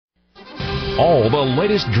all the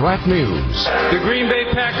latest draft news. The Green Bay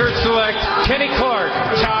Packers select Kenny Clark,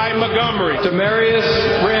 Ty Montgomery, Demarius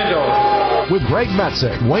Randall. With Greg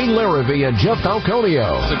Matzik, Wayne Larrivee, and Jeff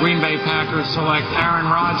Falconio. The Green Bay Packers select Aaron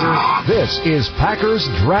Rodgers. This is Packers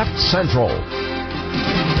Draft Central.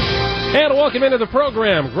 And welcome into the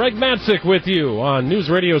program. Greg Matzik with you on News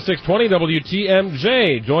Radio 620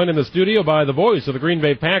 WTMJ. Joined in the studio by the voice of the Green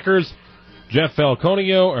Bay Packers, Jeff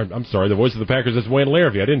Falconio. The voice of the Packers is Wayne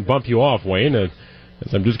Larrivee. I didn't bump you off, Wayne, as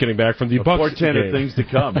I'm just getting back from the Bucs portent game. of things to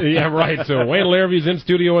come. Yeah, right. So Wayne Larrivee's in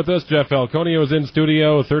studio with us. Jeff Falconio is in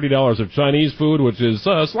studio. $30 of Chinese food, which is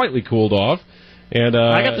slightly cooled off. And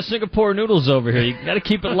I got the Singapore noodles over here. You got to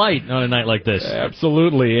keep it light on a night like this.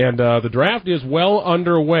 Absolutely. And the draft is well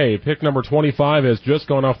underway. Pick number 25 has just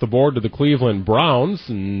gone off the board to the Cleveland Browns.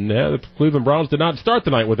 And the Cleveland Browns did not start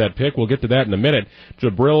the night with that pick. We'll get to that in a minute.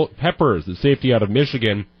 Jabril Peppers, the safety out of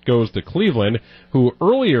Michigan, goes to Cleveland, who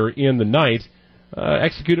earlier in the night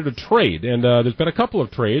executed a trade. And there's been a couple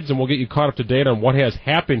of trades, and we'll get you caught up to date on what has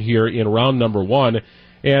happened here in round number one.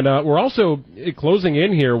 And we're also closing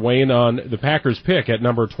in here, Wayne, on the Packers pick at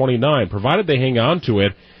number 29, provided they hang on to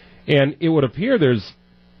it. And it would appear there's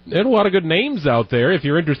a lot of good names out there if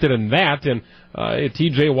you're interested in that. And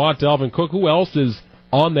T.J. Watt, Dalvin Cook, who else is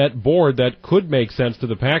on that board that could make sense to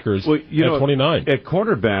the Packers at 29? At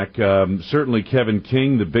cornerback, certainly Kevin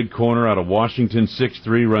King, the big corner out of Washington,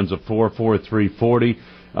 6'3", runs a 4.4 340.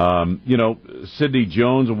 Sidney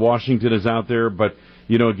Jones of Washington is out there, but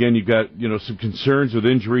again, you've got, some concerns with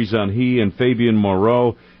injuries on he and Fabian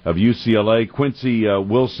Moreau of UCLA. Quincy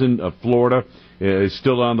Wilson of Florida is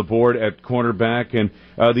still on the board at cornerback. And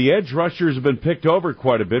the edge rushers have been picked over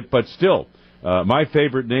quite a bit, but still, my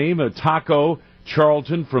favorite name, Taco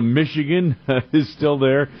Charlton from Michigan, is still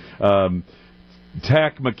there.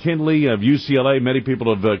 Tack McKinley of UCLA, many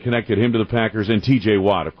people have connected him to the Packers. And T.J.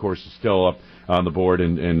 Watt, of course, is still up on the board,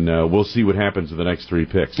 and we'll see what happens in the next three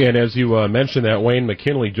picks. And as you mentioned that, Wayne,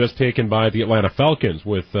 McKinley just taken by the Atlanta Falcons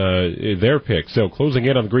with their pick. So closing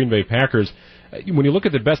in on the Green Bay Packers, when you look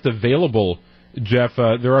at the best available, Jeff,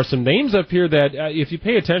 there are some names up here that if you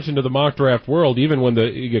pay attention to the mock draft world, even when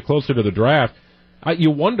you get closer to the draft,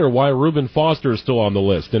 you wonder why Reuben Foster is still on the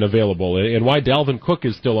list and available, and why Dalvin Cook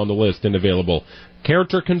is still on the list and available.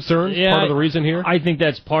 Character concerns, part of the reason here? I think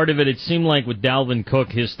that's part of it. It seemed like with Dalvin Cook,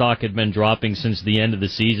 his stock had been dropping since the end of the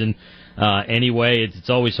season. Anyway,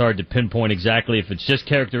 it's always hard to pinpoint exactly if it's just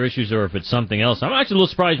character issues or if it's something else. I'm actually a little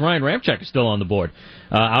surprised Ryan Ramczyk is still on the board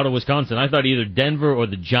out of Wisconsin. I thought either Denver or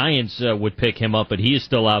the Giants would pick him up, but he is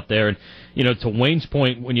still out there. And, to Wayne's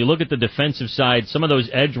point, when you look at the defensive side, some of those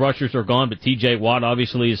edge rushers are gone, but T.J. Watt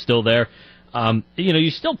obviously is still there.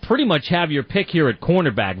 You still pretty much have your pick here at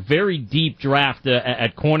cornerback. Very deep draft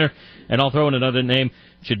at corner. And I'll throw in another name,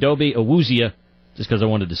 Chidobe Awuzie, just because I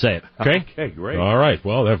wanted to say it. Okay, great. All right,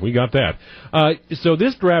 well, we got that. So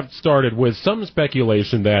this draft started with some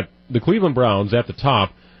speculation that the Cleveland Browns at the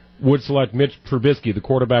top would select Mitch Trubisky, the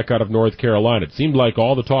quarterback out of North Carolina. It seemed like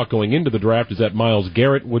all the talk going into the draft is that Myles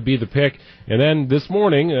Garrett would be the pick. And then this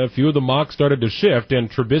morning, a few of the mocks started to shift,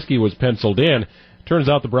 and Trubisky was penciled in. Turns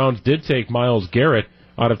out the Browns did take Myles Garrett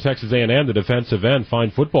out of Texas A&M, the defensive end,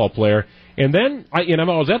 fine football player. And then, I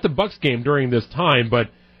was at the Bucs game during this time,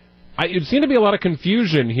 but it seemed to be a lot of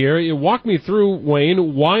confusion here. You walk me through,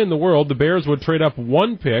 Wayne, why in the world the Bears would trade up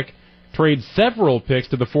one pick, trade several picks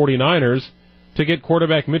to the 49ers to get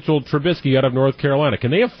quarterback Mitchell Trubisky out of North Carolina. Can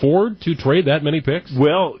they afford to trade that many picks?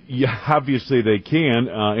 Well, yeah, obviously they can,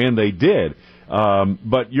 and they did.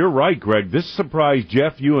 But you're right, Greg. This surprised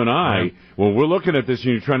Jeff, you and I, when we're looking at this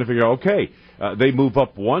and you're trying to figure out, okay, they move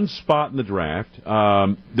up one spot in the draft.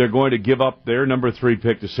 They're going to give up their number 3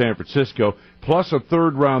 pick to San Francisco, plus a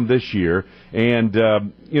third round this year, and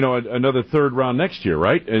another third round next year,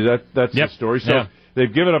 right? That's the story. So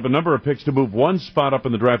they've given up a number of picks to move one spot up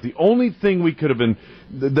in the draft. The only thing we could have been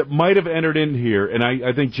that might have entered in here, and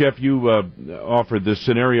I think, Jeff, you offered this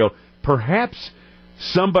scenario, perhaps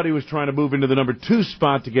somebody was trying to move into the number 2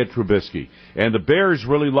 spot to get Trubisky. And the Bears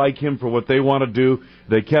really like him for what they want to do.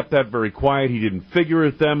 They kept that very quiet. He didn't figure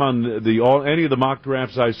with them on any of the mock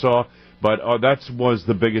drafts I saw. But that was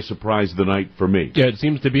the biggest surprise of the night for me. Yeah, it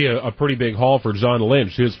seems to be a pretty big haul for John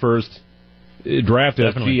Lynch. His first draft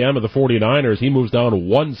as GM of the 49ers. He moves down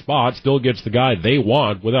one spot, still gets the guy they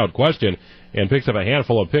want without question, and picks up a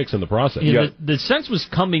handful of picks in the process. Yeah, the sense was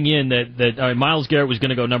coming in that Myles Garrett was going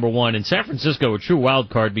to go number 1, and San Francisco a true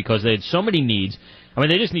wild card because they had so many needs. I mean,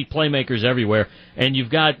 they just need playmakers everywhere, and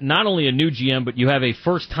you've got not only a new GM, but you have a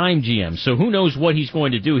first-time GM. So who knows what he's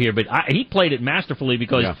going to do here? But he played it masterfully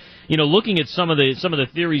because, looking at some of the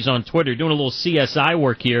theories on Twitter, doing a little CSI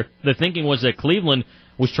work here, the thinking was that Cleveland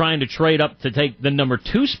was trying to trade up to take the number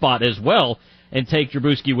 2 spot as well and take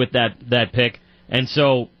Trubisky with that pick. And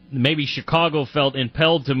so maybe Chicago felt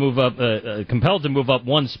compelled to move up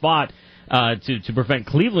one spot to prevent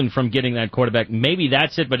Cleveland from getting that quarterback. Maybe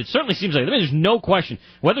that's it, but it certainly seems like there's no question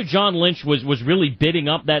whether John Lynch was really bidding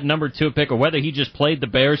up that number 2 pick or whether he just played the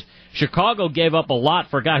Bears. Chicago gave up a lot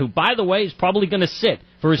for a guy who, by the way, is probably going to sit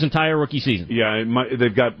for his entire rookie season. Yeah,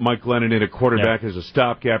 they've got Mike Glennon in a quarterback as a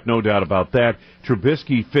stopgap, no doubt about that.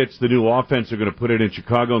 Trubisky fits the new offense. They're going to put it in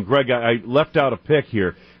Chicago. And, Greg, I left out a pick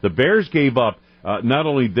here. The Bears gave up not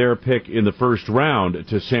only their pick in the first round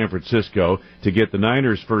to San Francisco to get the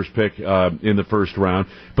Niners' first pick in the first round,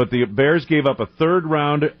 but the Bears gave up a 3rd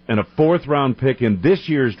round and a 4th round pick in this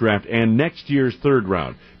year's draft and next year's 3rd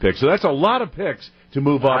round pick. So that's a lot of picks to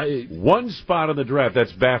move up one spot in the draft.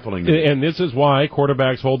 That's baffling. And this is why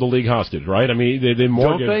quarterbacks hold the league hostage, right? I mean, they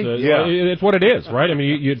mortgage. Don't they? Yeah. It's what it is, right? I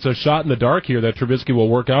mean, it's a shot in the dark here that Trubisky will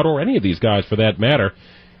work out, or any of these guys for that matter.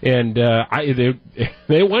 And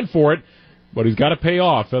they went for it. But he's got to pay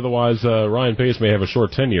off, otherwise Ryan Pace may have a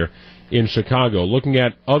short tenure in Chicago. Looking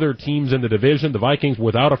at other teams in the division, the Vikings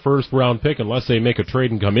without a first-round pick, unless they make a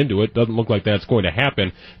trade and come into it, doesn't look like that's going to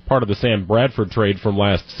happen. Part of the Sam Bradford trade from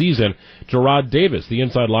last season. Jarrad Davis, the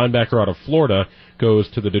inside linebacker out of Florida,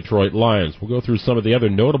 goes to the Detroit Lions. We'll go through some of the other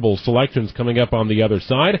notable selections coming up on the other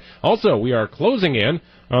side. Also, we are closing in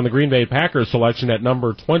on the Green Bay Packers selection at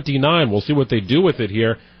number 29. We'll see what they do with it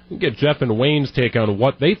here. We'll get Jeff and Wayne's take on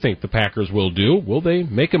what they think the Packers will do. Will they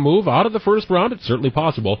make a move out of the first round? It's certainly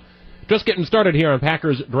possible. Just getting started here on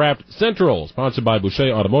Packers Draft Central, sponsored by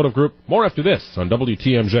Boucher Automotive Group. More after this on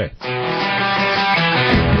WTMJ.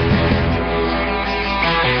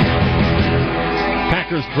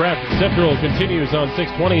 Packers Draft Central continues on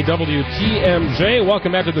 620 WTMJ.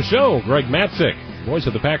 Welcome back to the show. Greg Matzek, voice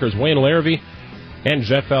of the Packers, Wayne Larrivee, and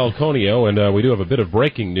Jeff Falconio, and we do have a bit of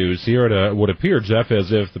breaking news here. It would appear, Jeff,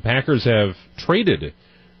 as if the Packers have traded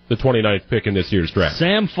the 29th pick in this year's draft.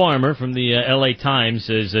 Sam Farmer from the L.A. Times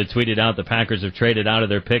has tweeted out the Packers have traded out of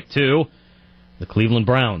their pick to the Cleveland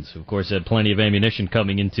Browns, who, of course, had plenty of ammunition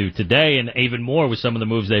coming into today, and even more with some of the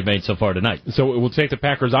moves they've made so far tonight. So it will take the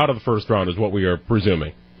Packers out of the first round is what we are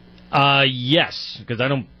presuming. Yes, because I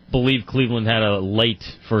don't believe Cleveland had a late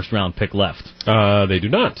first-round pick left. They do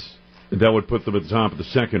not. That would put them at the top of the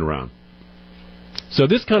second round. So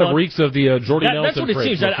this kind of reeks of the Jordy Nelson That's what it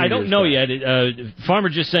trade. seems. I don't know yet. Farmer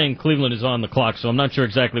just saying Cleveland is on the clock, so I'm not sure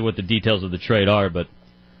exactly what the details of the trade are, but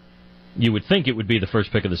you would think it would be the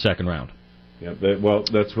first pick of the second round. Yeah,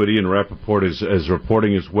 that's what Ian Rappaport is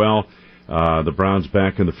reporting as well. The Browns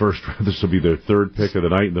back in the first round. This will be their 3rd pick of the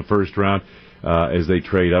night in the first round as they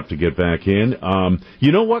trade up to get back in.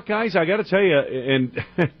 You know what, guys? I got to tell you, and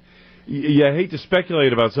I hate to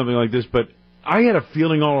speculate about something like this, but I had a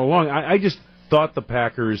feeling all along. I just thought the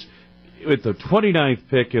Packers, with the 29th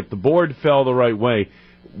pick, if the board fell the right way,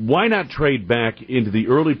 why not trade back into the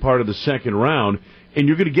early part of the second round, and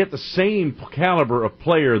you're going to get the same caliber of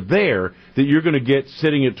player there that you're going to get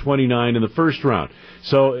sitting at 29 in the first round.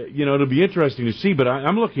 So, it'll be interesting to see, but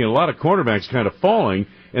I'm looking at a lot of cornerbacks kind of falling,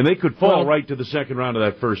 and they could fall right to the second round of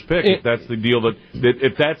that first pick if that's the deal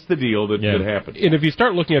that happened. And if you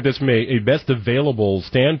start looking at this from a best available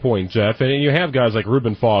standpoint, Jeff, and you have guys like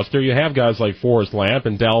Reuben Foster, you have guys like Forrest Lamp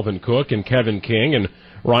and Dalvin Cook and Kevin King and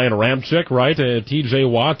Ryan Ramczyk, right? T.J.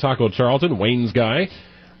 Watt, Taco Charlton, Wayne's guy.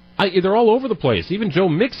 They're all over the place. Even Joe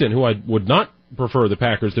Mixon, who I would not prefer the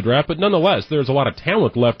Packers to draft, but nonetheless, there's a lot of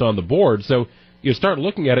talent left on the board. So you start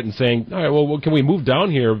looking at it and saying, all right, well, can we move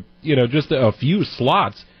down here, just a few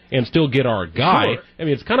slots and still get our guy? Sure. I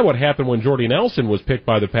mean, it's kind of what happened when Jordy Nelson was picked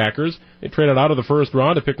by the Packers. They traded out of the first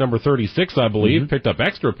round to pick number 36, I believe, picked up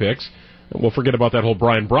extra picks. We'll forget about that whole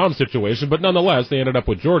Brian Brown situation, but nonetheless, they ended up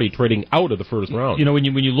with Jordy trading out of the first round. When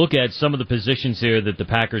you look at some of the positions here that the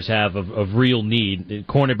Packers have of real need,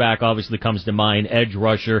 cornerback obviously comes to mind, edge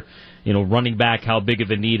rusher, running back, how big of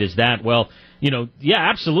a need is that? Well, yeah,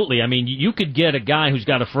 absolutely. I mean, you could get a guy who's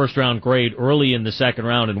got a first-round grade early in the second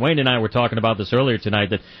round, and Wayne and I were talking about this earlier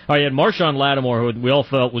tonight, that you had Marshawn Lattimore, who we all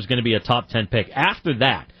felt was going to be a top 10 pick. After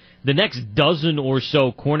that, the next dozen or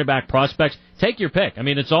so cornerback prospects, take your pick. I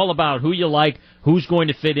mean, it's all about who you like, who's going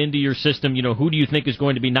to fit into your system, who do you think is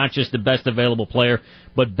going to be not just the best available player,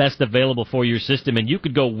 but best available for your system. And you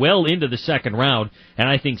could go well into the second round, and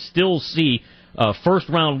I think still see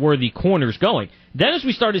first-round worthy corners going. Then as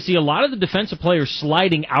we start to see a lot of the defensive players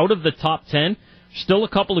sliding out of the top 10, still a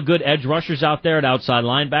couple of good edge rushers out there at outside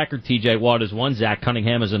linebacker. T.J. Watt is one, Zach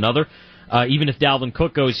Cunningham is another. Even if Dalvin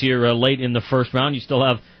Cook goes here late in the first round, you still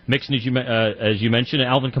have Mixon, as you mentioned, and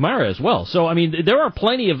Alvin Kamara as well. So, I mean, there are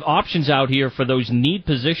plenty of options out here for those need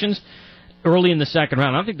positions. early in the second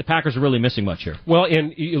round. I don't think the Packers are really missing much here. Well,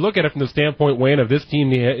 and you look at it from the standpoint, Wayne, of this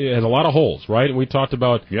team has a lot of holes, right? And we talked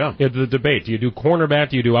about the debate. Do you do cornerback?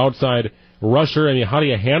 Do you do outside rusher? I mean, how do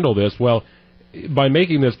you handle this? Well, by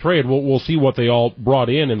making this trade, we'll see what they all brought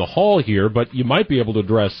in the haul here, but you might be able to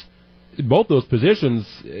address both those positions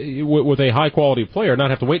with a high-quality player, not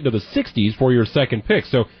have to wait until the 60s for your second pick.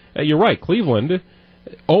 So you're right, Cleveland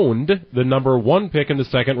owned the number 1 pick in the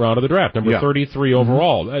second round of the draft, number 33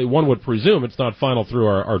 overall. One would presume, it's not final through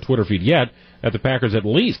our Twitter feed yet, that the Packers at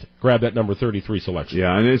least grab that number 33 selection.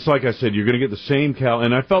 Yeah, and it's like I said, you're going to get the same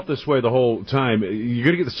and I felt this way the whole time, you're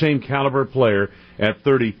going to get the same caliber player at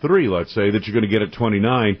 33, let's say, that you're going to get at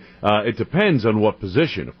 29. It depends on what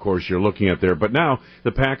position, of course, you're looking at there. But now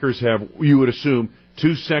the Packers have, you would assume,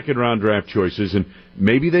 2 second-round draft choices, and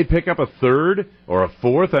maybe they pick up a third or a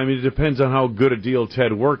fourth. I mean, it depends on how good a deal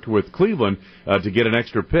Ted worked with Cleveland to get an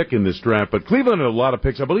extra pick in this draft. But Cleveland had a lot of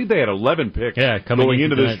picks. I believe they had 11 picks going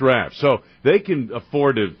into this draft. So they can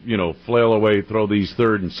afford to, flail away, throw these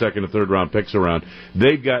third and second and third-round picks around.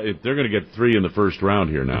 They're going to get 3 in the first round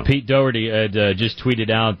here now. Pete Doherty had just tweeted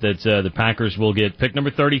out that the Packers will get pick number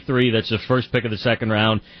 33. That's the first pick of the second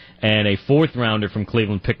round, and a fourth-rounder from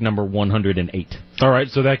Cleveland, pick number 108. All right,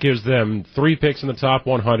 so that gives them 3 picks in the top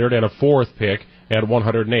 100 and a 4th pick at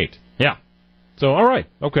 108. Yeah. So, all right,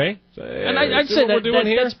 okay. And I'd say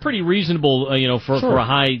that's pretty reasonable, for a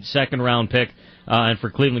high second-round pick and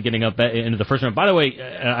for Cleveland getting up into the first round. By the way,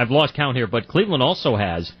 I've lost count here, but Cleveland also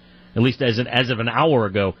has, at least as of an hour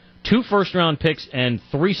ago, 2 first-round picks and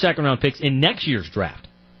 3 second-round picks in next year's draft.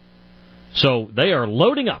 So they are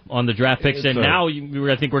loading up on the draft picks, and now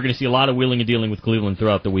I think we're going to see a lot of wheeling and dealing with Cleveland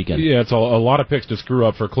throughout the weekend. Yeah, it's a lot of picks to screw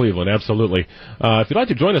up for Cleveland, absolutely. If you'd like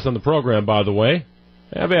to join us on the program, by the way,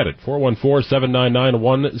 have at it.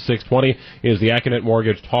 414-799-1620 is the Acunet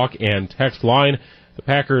Mortgage talk and text line. The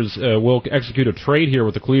Packers will execute a trade here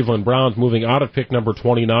with the Cleveland Browns, moving out of pick number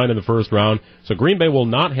 29 in the first round. So Green Bay will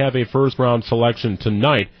not have a first-round selection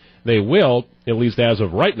tonight. They will, at least as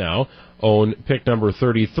of right now, own pick number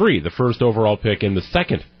 33, the first overall pick in the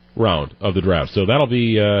second round of the draft. So that'll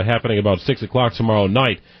be happening about 6 o'clock tomorrow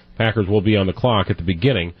night. Packers will be on the clock at the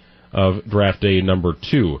beginning of draft day number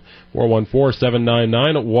 2.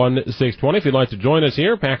 414-799-1620. If you'd like to join us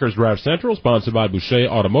here, Packers Draft Central, sponsored by Boucher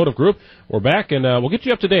Automotive Group. We're back, and we'll get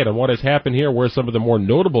you up to date on what has happened here, where some of the more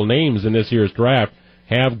notable names in this year's draft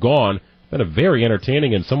have gone. Been a very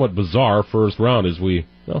entertaining and somewhat bizarre first round, as we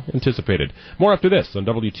anticipated. More after this on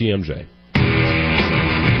WTMJ.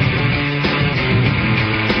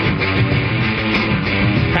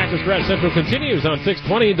 Packers Draft Central continues on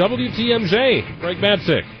 620 WTMJ. Greg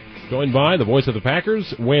Madsick, joined by the voice of the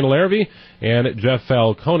Packers, Wayne Larrivee, and Jeff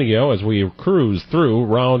Falconio, as we cruise through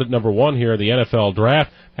round number 1 here in the NFL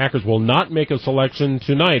Draft. Packers will not make a selection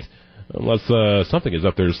tonight, unless something is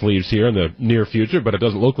up their sleeves here in the near future, but it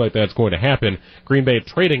doesn't look like that's going to happen. Green Bay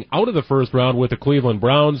trading out of the first round with the Cleveland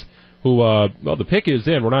Browns, who, the pick is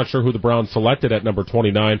in. We're not sure who the Browns selected at number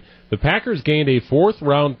 29. The Packers gained a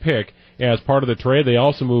 4th-round pick as part of the trade. They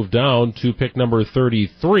also moved down to pick number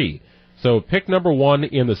 33. So pick number 1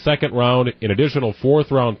 in the second round, an additional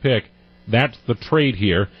 4th-round pick. That's the trade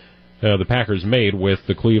here. The Packers made with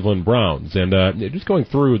the Cleveland Browns. And just going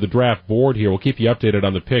through the draft board here, we'll keep you updated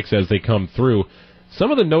on the picks as they come through. Some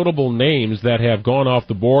of the notable names that have gone off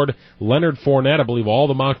the board: Leonard Fournette. I believe all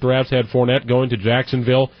the mock drafts had Fournette going to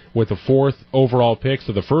Jacksonville with the 4th overall pick.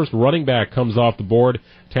 So the first running back comes off the board.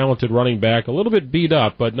 Talented running back, a little bit beat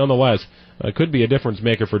up, but nonetheless could be a difference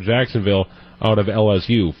maker for Jacksonville out of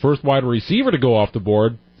LSU. First wide receiver to go off the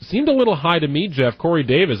board seemed a little high to me, Jeff. Corey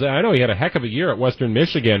Davis. I know he had a heck of a year at Western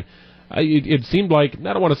Michigan. It seemed like,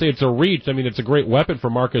 I don't want to say it's a reach. I mean, it's a great weapon for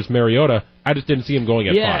Marcus Mariota. I just didn't see him going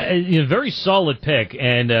at 5. Yeah, a very solid pick,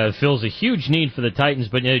 and fills a huge need for the Titans.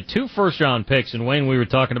 But 2 first-round picks, and Wayne, we were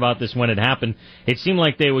talking about this when it happened. It seemed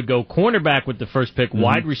like they would go cornerback with the first pick,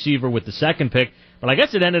 wide receiver with the second pick. But I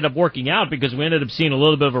guess it ended up working out because we ended up seeing a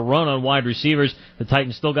little bit of a run on wide receivers. The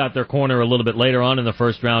Titans still got their corner a little bit later on in the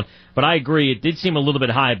first round. But I agree, it did seem a little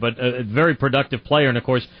bit high, but a very productive player. And, of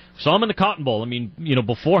course, saw him in the Cotton Bowl. I mean,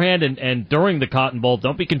 beforehand and during the Cotton Bowl,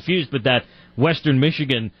 don't be confused with that Western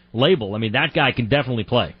Michigan label. I mean, that guy can definitely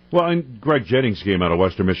play. Well, and Greg Jennings came out of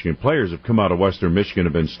Western Michigan. Players have come out of Western Michigan,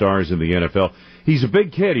 have been stars in the NFL. He's a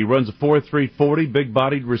big kid. He runs a 4.3 40,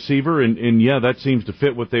 big-bodied receiver, and yeah, that seems to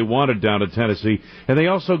fit what they wanted down at Tennessee. And they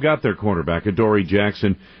also got their cornerback, Adoree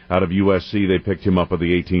Jackson, out of USC. They picked him up at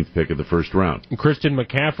the 18th pick of the first round. Christian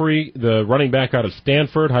McCaffrey, the running back out of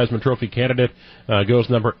Stanford, Heisman Trophy candidate, goes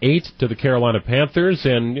number 8 to the Carolina Panthers,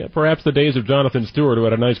 and perhaps the days of Jonathan Stewart, who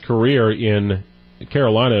had a nice career in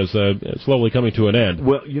Carolina is slowly coming to an end.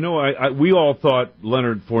 Well, we all thought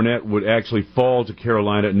Leonard Fournette would actually fall to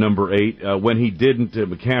Carolina at number 8. When he didn't,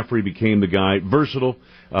 McCaffrey became the guy. Versatile.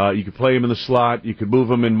 You could play him in the slot. You could move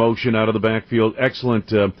him in motion out of the backfield.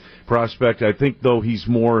 Excellent prospect. I think, though, he's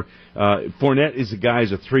more Fournette is a guy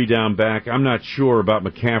as a 3-down back. I'm not sure about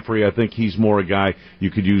McCaffrey. I think he's more a guy you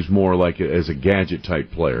could use more like as a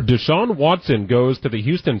gadget-type player. Deshaun Watson goes to the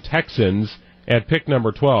Houston Texans at pick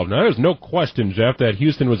number 12. Now, there's no question, Jeff, that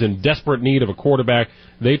Houston was in desperate need of a quarterback.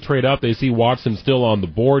 They trade up. They see Watson still on the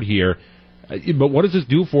board here. But what does this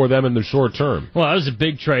do for them in the short term? Well, that was a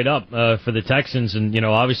big trade up for the Texans, and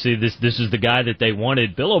obviously this is the guy that they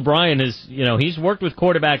wanted. Bill O'Brien is, he's worked with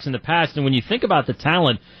quarterbacks in the past, and when you think about the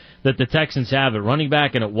talent that the Texans have at running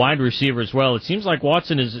back and at wide receiver as well, it seems like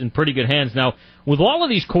Watson is in pretty good hands now. With all of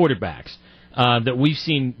these quarterbacks that we've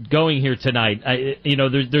seen going here tonight,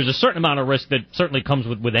 there's a certain amount of risk that certainly comes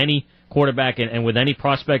with any quarterback and with any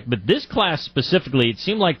prospect, but this class specifically, it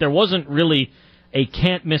seemed like there wasn't really a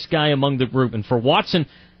can't-miss guy among the group. And for Watson,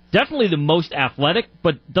 definitely the most athletic,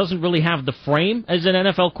 but doesn't really have the frame as an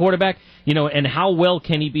NFL quarterback. And how well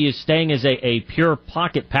can he be as staying as a pure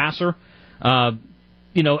pocket passer? I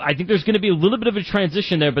think there's going to be a little bit of a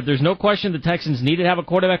transition there, but there's no question the Texans need to have a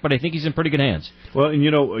quarterback, but I think he's in pretty good hands. Well,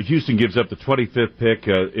 and Houston gives up the 25th pick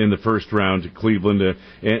in the first round to Cleveland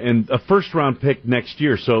and a first-round pick next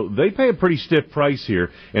year, so they pay a pretty stiff price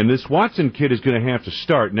here, and this Watson kid is going to have to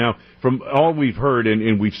start. Now, from all we've heard,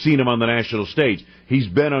 and we've seen him on the national stage, he's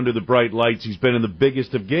been under the bright lights, he's been in the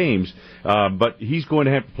biggest of games, but he's going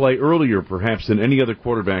to have to play earlier, perhaps, than any other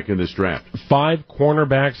quarterback in this draft. 5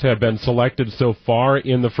 cornerbacks have been selected so far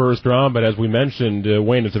in the first round, but as we mentioned,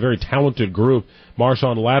 Wayne, it's a very talented group.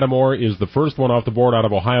 Marshawn Lattimore is the first one off the board out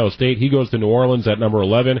of Ohio State. He goes to New Orleans at number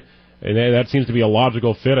 11, and that seems to be a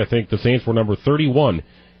logical fit. I think the Saints were number 31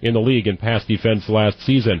 in the league in pass defense last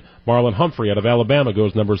season. Marlon Humphrey out of Alabama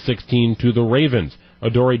goes number 16 to the Ravens.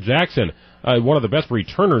 Adoree Jackson, one of the best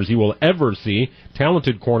returners you will ever see.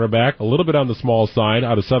 Talented cornerback, a little bit on the small side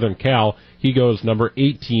out of Southern Cal. He goes number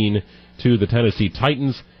 18 to the Tennessee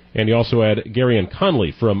Titans. And you also had Garyon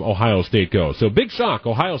Conley from Ohio State go. So big shock.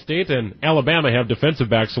 Ohio State and Alabama have defensive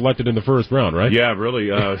backs selected in the first round, right? Yeah, really.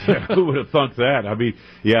 Who would have thunk that? I mean,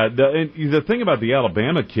 yeah, the thing about the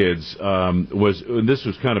Alabama kids was, and this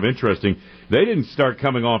was kind of interesting, they didn't start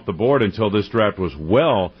coming off the board until this draft was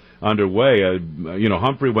well underway.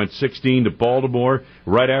 Humphrey went 16 to Baltimore.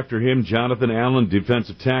 Right after him, Jonathan Allen,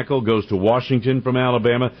 defensive tackle, goes to Washington from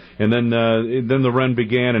Alabama. And then the run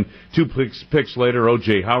began, and 2 picks later,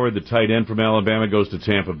 O.J. Howard, the tight end from Alabama, goes to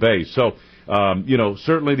Tampa Bay. So,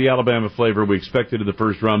 certainly the Alabama flavor we expected in the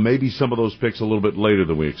first round. Maybe some of those picks a little bit later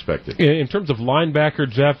than we expected. In terms of linebacker,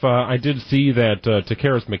 Jeff, I did see that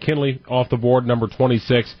Takkarist McKinley off the board, number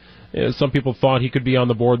 26. Some people thought he could be on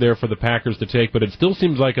the board there for the Packers to take, but it still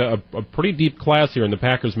seems like a pretty deep class here, and the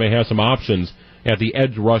Packers may have some options at the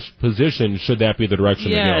edge rush position, should that be the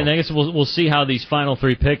direction they go. Yeah, and I guess we'll see how these final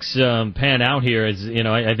 3 picks pan out here. As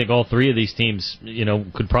I think all 3 of these teams,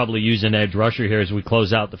 could probably use an edge rusher here as we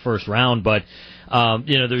close out the first round. But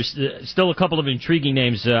there's still a couple of intriguing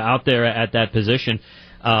names out there at that position.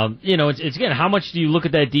 It's again, how much do you look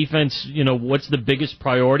at that defense? What's the biggest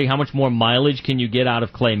priority? How much more mileage can you get out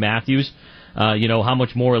of Clay Matthews? How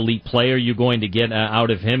much more elite player you're going to get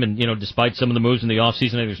out of him. And, despite some of the moves in the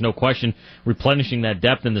offseason, there's no question replenishing that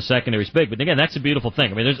depth in the secondary is big. But, again, that's a beautiful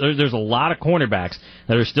thing. I mean, there's a lot of cornerbacks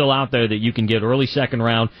that are still out there that you can get early second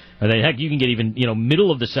round, or heck, you can get even,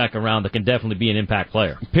 middle of the second round that can definitely be an impact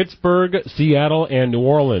player. Pittsburgh, Seattle, and New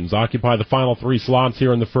Orleans occupy the final 3 slots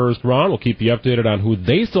here in the first round. We'll keep you updated on who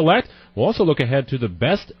they select. We'll also look ahead to the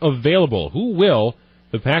best available. Who will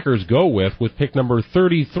the Packers go with pick number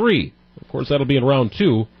 33? Of course, that'll be in round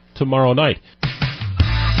 2 tomorrow night.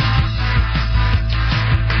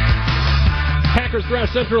 Packers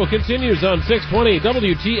Draft Central continues on 620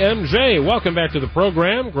 WTMJ. Welcome back to the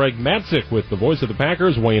program. Greg Matzik with the voice of the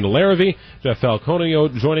Packers, Wayne Larrivee, Jeff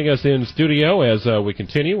Falconio joining us in studio as we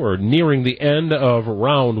continue. We're nearing the end of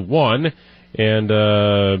round 1, and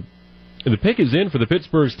the pick is in for the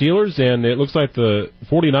Pittsburgh Steelers, and it looks like the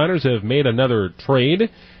 49ers have made another trade.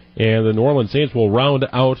 And the New Orleans Saints will round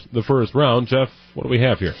out the first round. Jeff, what do we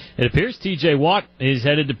have here? It appears T.J. Watt is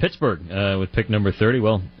headed to Pittsburgh with pick number 30.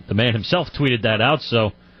 Well, the man himself tweeted that out,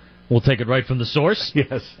 so we'll take it right from the source.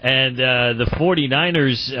 Yes. And the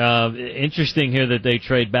 49ers, interesting here that they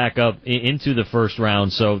trade back up into the first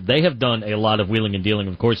round. So they have done a lot of wheeling and dealing.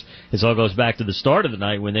 Of course, this all goes back to the start of the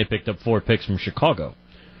night when they picked up 4 picks from Chicago.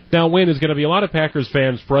 Now, Wayne, there's going to be a lot of Packers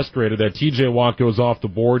fans frustrated that T.J. Watt goes off the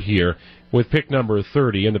board here with pick number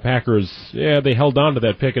 30, and the Packers, they held on to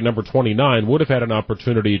that pick at number 29, would have had an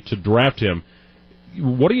opportunity to draft him.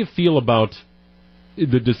 What do you feel about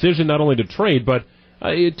the decision not only to trade, but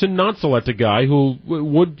to not select a guy who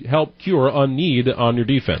would help cure a need on your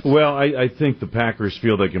defense? Well, I think the Packers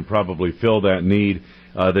feel they can probably fill that need.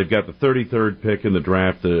 They've got the 33rd pick in the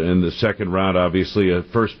draft in the second round, obviously,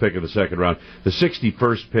 first pick of the second round, the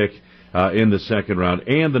 61st pick in the second round,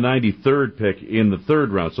 and the 93rd pick in the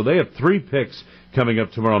third round. So they have 3 picks coming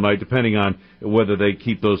up tomorrow night, depending on whether they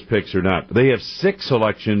keep those picks or not. They have 6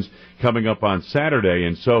 selections coming up on Saturday,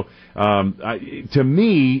 and so to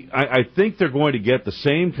me, I think they're going to get the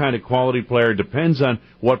same kind of quality player. Depends on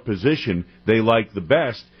what position they like the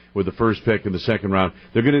best with the first pick in the second round.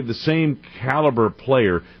 They're going to have the same caliber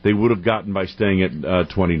player they would have gotten by staying at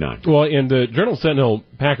 29. Well, in the Journal-Sentinel,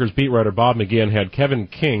 Packers beat writer Bob McGinn had Kevin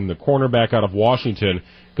King, the cornerback out of Washington,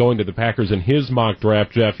 going to the Packers in his mock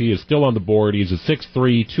draft. Jeff, he is still on the board. He's a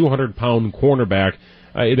 6'3", 200-pound cornerback.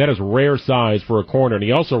 That is rare size for a corner, and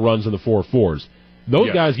he also runs in the 4.4s.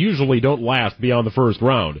 Those guys usually don't last beyond the first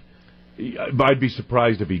round. I'd be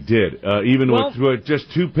surprised if he did, even with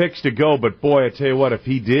just 2 picks to go. But, boy, I tell you what, if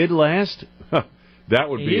he did last, that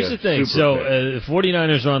would be Here's the thing. So, the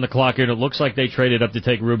 49ers are on the clock here, and it looks like they traded up to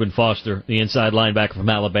take Reuben Foster, the inside linebacker from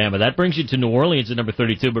Alabama. That brings you to New Orleans at number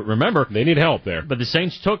 32. But remember, they need help there. But the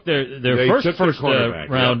Saints took their first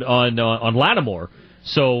round on Lattimore.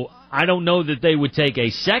 So I don't know that they would take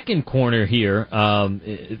a second corner here,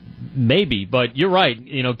 maybe. But you're right.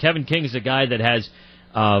 You know, Kevin King is a guy that has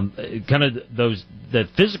kind of that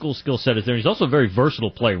physical skill set is there. He's also a very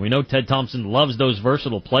versatile player. We know Ted Thompson loves those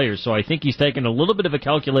versatile players, so I think he's taken a little bit of a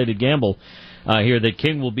calculated gamble here that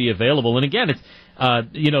King will be available. And again, it's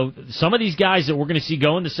some of these guys that we're going to see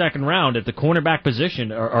go in the second round at the cornerback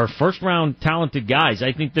position are first-round talented guys.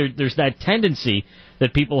 I think there's that tendency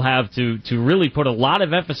that people have to really put a lot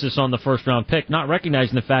of emphasis on the first-round pick, not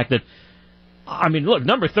recognizing the fact that, I mean, look,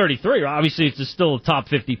 number 33, obviously it's still a top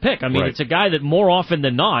 50 pick. I mean, It's a guy that more often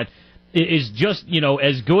than not is just,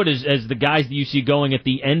 as good as the guys that you see going at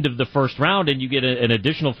the end of the first round, and you get an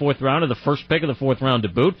additional fourth round or the first pick of the fourth round to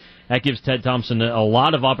boot. That gives Ted Thompson a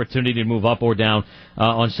lot of opportunity to move up or down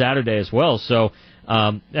on Saturday as well. So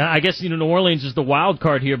I guess, New Orleans is the wild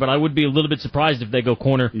card here, but I would be a little bit surprised if they go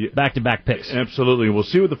corner back-to-back picks. Absolutely. We'll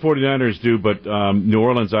see what the 49ers do, but New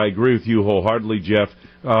Orleans, I agree with you wholeheartedly, Jeff.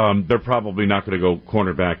 They're probably not going to go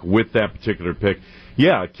cornerback with that particular pick.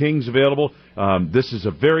 Yeah, King's available. This is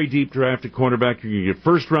a very deep draft at cornerback. You're going to get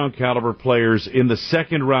first-round caliber players in the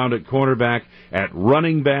second round at cornerback, at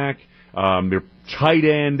running back, your tight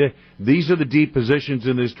end. These are the deep positions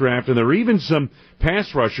in this draft, and there are even some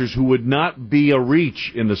pass rushers who would not be a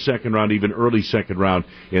reach in the second round, even early second round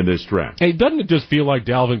in this draft. Hey, doesn't it just feel like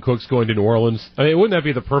Dalvin Cook's going to New Orleans? I mean, wouldn't that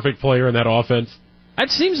be the perfect player in that offense? It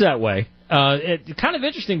seems that way. It's kind of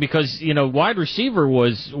interesting because, wide receiver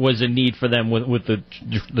was a need for them with the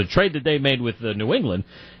trade that they made with New England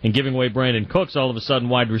and giving away Brandon Cooks. All of a sudden,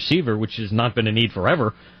 wide receiver, which has not been a need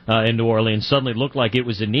forever in New Orleans, suddenly looked like it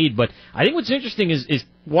was a need. But I think what's interesting is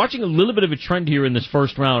watching a little bit of a trend here in this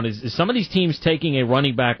first round is some of these teams taking a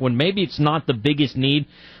running back when maybe it's not the biggest need,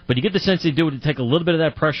 but you get the sense they do it to take a little bit of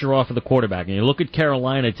that pressure off of the quarterback. And you look at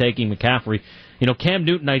Carolina taking McCaffrey. Cam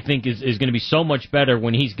Newton, I think, is going to be so much better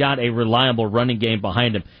when he's got a reliable running game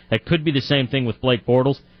behind him. That could be the same thing with Blake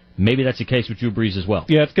Bortles. Maybe that's the case with Drew Brees as well.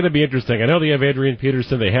 Yeah, it's going to be interesting. I know they have Adrian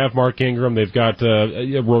Peterson. They have Mark Ingram. They've got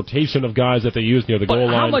a rotation of guys that they use near the goal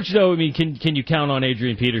line. How much, though, can you count on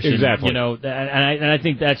Adrian Peterson? Exactly. And I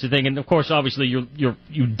think that's the thing. And, of course, obviously,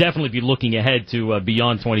 you'd definitely be looking ahead to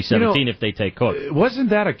beyond 2017 if they take Cook. Wasn't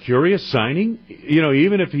that a curious signing?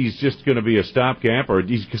 Even if he's just going to be a stopgap or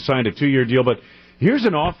he's signed a 2-year deal. But here's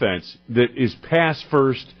an offense that is pass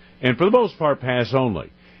first and, for the most part, pass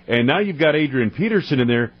only. And now you've got Adrian Peterson in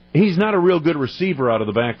there. He's not a real good receiver out of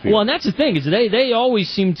the backfield. Well, and that's the thing, is they always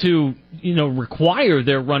seem to, require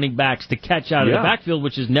their running backs to catch out of the backfield,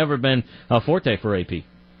 which has never been a forte for AP.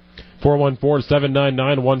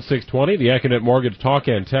 414-799-1620, the Econet Mortgage Talk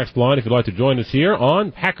and Text line if you'd like to join us here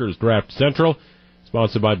on Packers Draft Central,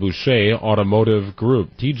 sponsored by Boucher Automotive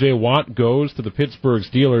Group. T.J. Watt goes to the Pittsburgh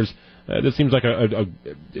Steelers. This seems like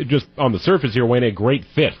just on the surface here, Wayne, a great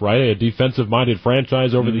fit, right? A defensive-minded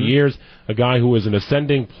franchise over the years, a guy who is an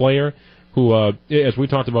ascending player who, as we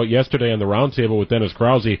talked about yesterday on the roundtable with Dennis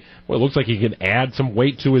Krause, it looks like he can add some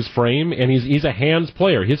weight to his frame, and he's a hands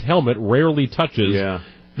player. His helmet rarely touches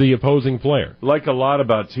the opposing player. Like a lot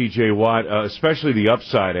about T.J. Watt, especially the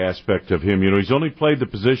upside aspect of him. You know, he's only played the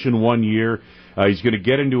position 1 year. He's going to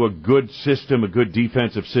get into a good system, a good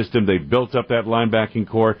defensive system. They've built up that linebacking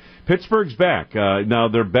core. Pittsburgh's back. Now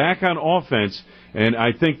they're back on offense, and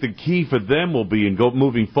I think the key for them will be in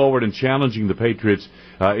moving forward and challenging the Patriots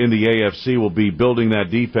in the AFC will be building that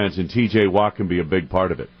defense, and T.J. Watt can be a big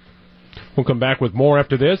part of it. We'll come back with more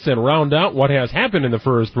after this and round out what has happened in the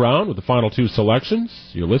first round with the final two selections.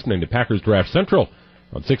 You're listening to Packers Draft Central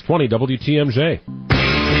on 620 WTMJ.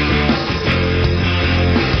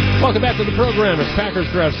 Welcome back to the program. It's Packers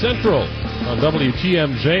Draft Central on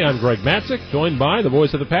WTMJ. I'm Greg Matzik, joined by the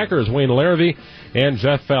voice of the Packers, Wayne Larrivee, and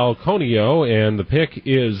Jeff Falconio. And the pick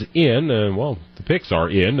is in. The picks are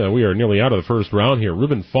in. We are nearly out of the first round here.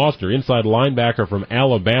 Reuben Foster, inside linebacker from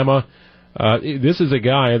Alabama. This is a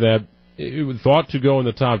guy that thought to go in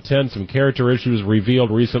the top 10. Some character issues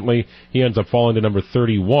revealed recently. He ends up falling to number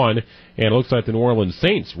 31. And it looks like the New Orleans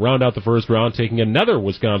Saints round out the first round, taking another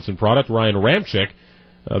Wisconsin product, Ryan Ramczyk.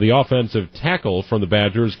 The offensive tackle from the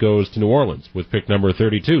Badgers goes to New Orleans with pick number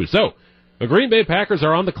 32. So, the Green Bay Packers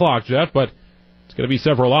are on the clock, Jeff, but it's going to be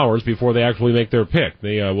several hours before they actually make their pick.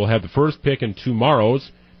 They will have the first pick in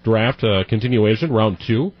tomorrow's draft continuation, round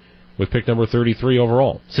 2, with pick number 33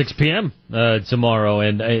 overall. 6 p.m. Tomorrow,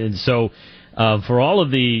 and so for all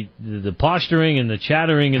of the posturing and the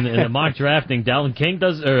chattering and the mock drafting,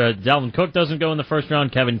 Dalvin Cook doesn't go in the first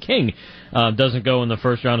round. Kevin King doesn't go in the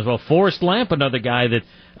first round as well. Forrest Lamp, another guy that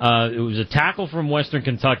it was a tackle from Western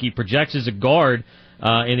Kentucky, projects as a guard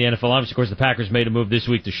in the NFL. Obviously, of course, the Packers made a move this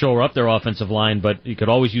week to shore up their offensive line, but you could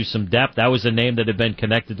always use some depth. That was a name that had been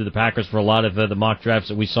connected to the Packers for a lot of the mock drafts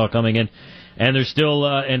that we saw coming in. And there's still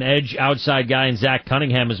an edge outside guy in Zach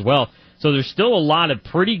Cunningham as well. So there's still a lot of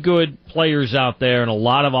pretty good players out there and a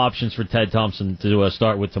lot of options for Ted Thompson to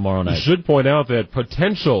start with tomorrow night. I should point out that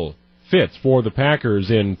potential fits for the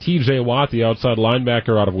Packers in T.J. Watt, the outside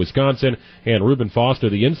linebacker out of Wisconsin, and Reuben Foster,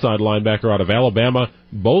 the inside linebacker out of Alabama,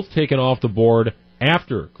 both taken off the board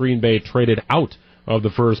after Green Bay traded out of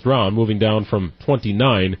the first round, moving down from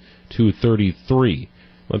 29 to 33.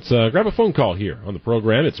 Let's grab a phone call here on the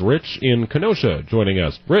program. It's Rich in Kenosha joining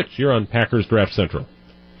us. Rich, you're on Packers Draft Central.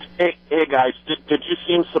 Hey guys, did you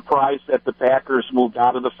seem surprised that the Packers moved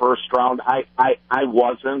out of the first round? I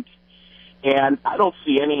wasn't, and I don't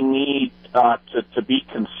see any need to be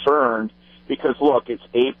concerned because, look, it's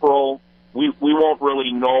April. We won't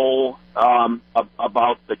really know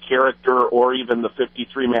about the character or even the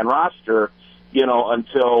 53-man roster,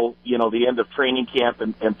 until, the end of training camp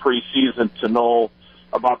and preseason to know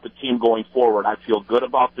about the team going forward. I feel good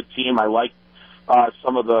about the team. I like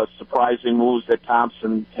some of the surprising moves that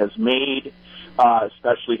Thompson has made,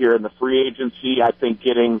 especially here in the free agency. I think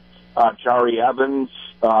getting Jari Evans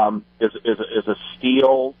is a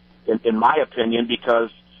steal, in my opinion, because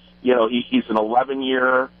he's an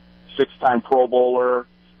 11-year, 6-time Pro Bowler.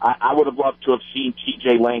 I would have loved to have seen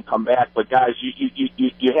T.J. Lane come back, but guys,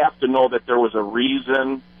 you have to know that there was a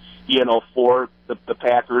reason, for the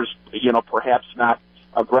Packers, perhaps not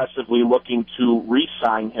aggressively looking to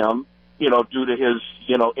re-sign him, due to his,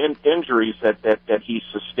 injuries that he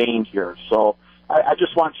sustained here. So I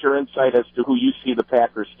just want your insight as to who you see the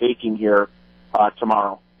Packers taking here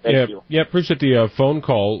tomorrow. Thank you. Yeah, appreciate the phone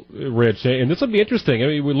call, Rich. And this will be interesting. I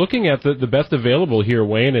mean, we're looking at the best available here,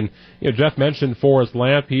 Wayne. And Jeff mentioned Forrest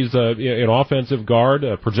Lamp. He's an offensive guard,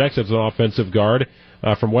 projects as an offensive guard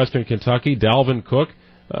from Western Kentucky. Dalvin Cook,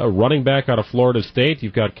 running back out of Florida State.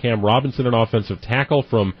 You've got Cam Robinson, an offensive tackle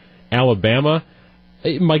from Alabama.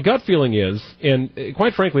 My gut feeling is, and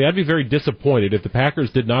quite frankly, I'd be very disappointed if the Packers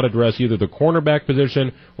did not address either the cornerback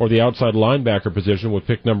position or the outside linebacker position with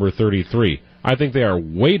pick number 33. I think they are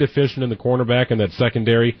way deficient in the cornerback and that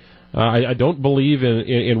secondary. I don't believe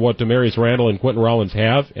in what Demarius Randall and Quentin Rollins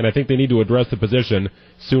have, and I think they need to address the position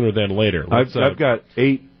sooner than later. I've got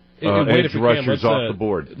 8 edge rushers off the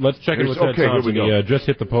board. Let's check in with Ted Thompson. He just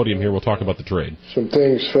hit the podium here. We'll talk about the trade. Some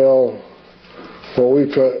things fell what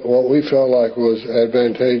we felt like was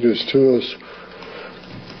advantageous to us,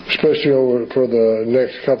 especially for the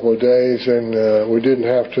next couple of days, and we didn't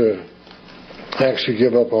have to actually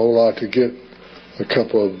give up a whole lot to get a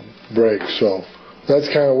couple of breaks. So that's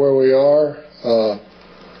kind of where we are.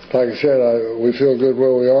 Like I said, we feel good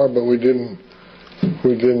where we are, but we didn't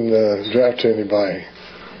draft anybody.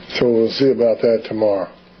 So we'll see about that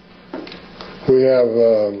tomorrow. We have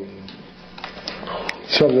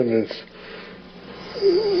something that's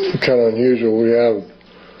kind of unusual. We have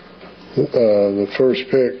the first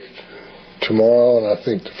pick tomorrow, and I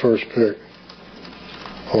think the first pick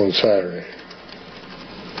on Saturday.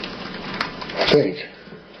 I think.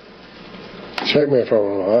 Check me if I'm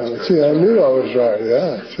wrong. See, I knew I was right.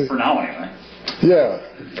 Yeah. See. For now, anyway. Yeah,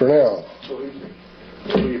 for now. So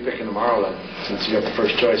who are you picking tomorrow then? Since you got the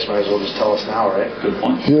first choice, might as well just tell us now, right? Good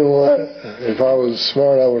point. You know what? If I was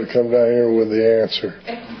smart, I would have come down here with the answer.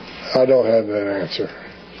 I don't have that answer.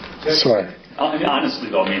 Sorry. I mean, honestly,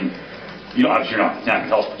 though, I mean, obviously you're not going to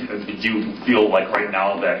tell us, but do you feel like right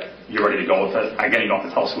now that you're ready to go with it? Again, you don't have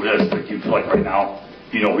to tell us who it is, but do you feel like right now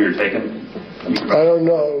you know who you're taking? I don't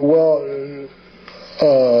know. Well,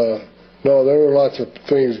 no, there were lots of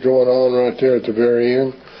things going on right there at the very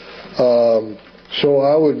end. So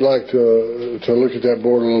I would like to look at that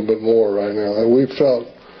board a little bit more right now. And we felt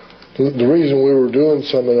the reason we were doing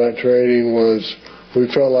some of that trading was we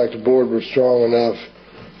felt like the board was strong enough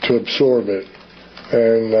to absorb it.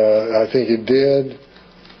 And I think it did.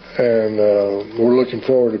 And we're looking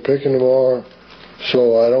forward to picking tomorrow.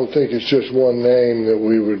 So I don't think it's just one name that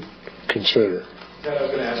we would consider. Ted, I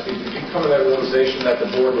was going to ask you, did you come to that realization that the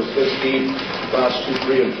board was this deep, last 2,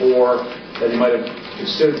 3, and 4, that you might have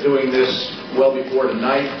considered doing this well before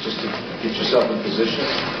tonight, just to get yourself in position?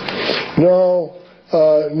 No.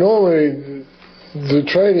 Normally, the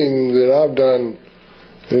trading that I've done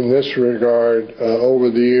in this regard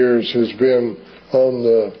over the years has been on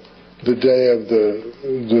the day of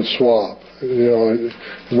the swap.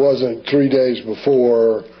 It wasn't 3 days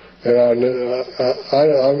before. And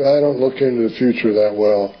I don't look into the future that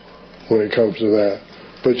well when it comes to that.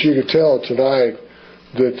 But you could tell tonight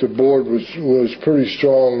that the board was pretty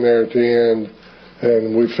strong there at the end,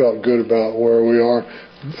 and we felt good about where we are.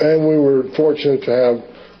 And we were fortunate to have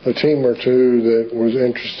a team or two that was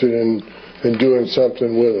interested in doing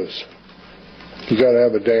something with us. You got to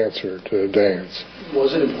have a dancer to dance.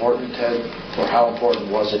 Was it important, Ted, or how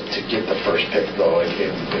important was it to get the first pick though in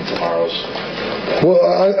tomorrow's? Well,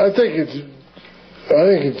 I think it's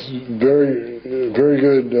very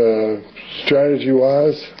good strategy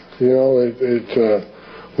wise. We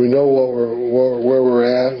know where we're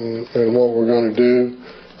at and what we're going to do.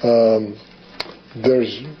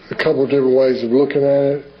 There's a couple of different ways of looking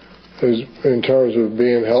at it in terms of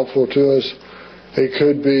being helpful to us. It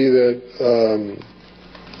could be that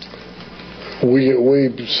we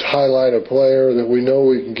highlight a player that we know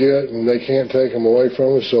we can get and they can't take them away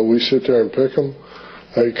from us, so we sit there and pick them.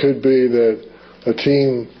 It could be that a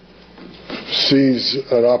team sees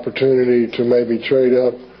an opportunity to maybe trade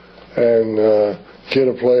up and get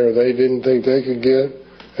a player they didn't think they could get,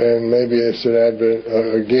 and maybe it's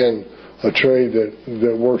a trade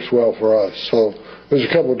that works well for us. So there's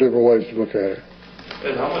a couple of different ways to look at it.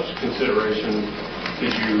 And how much consideration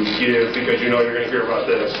did you give, because you're going to hear about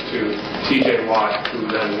this, to T.J. Watt, who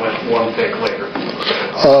then went one pick later?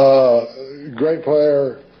 Great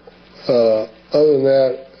player. Other than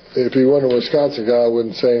that, if he wasn't a Wisconsin guy, I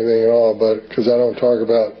wouldn't say anything at all, but because I don't talk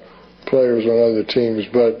about players on other teams,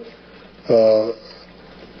 but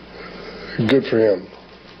good for him.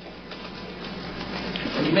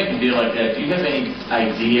 When you make a deal like that, do you have any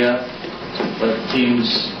idea what the teams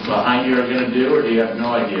behind you are going to do, or do you have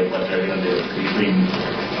no idea what they're going to do between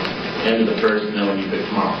the end of the first and then when you pick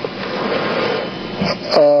tomorrow?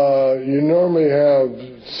 You normally have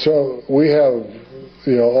we have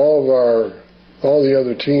all the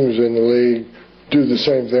other teams in the league do the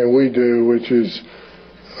same thing we do, which is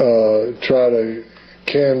try to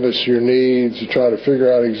canvass your needs, to try to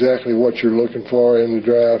figure out exactly what you're looking for in the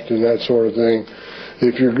draft and that sort of thing.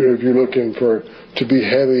 If you're looking to be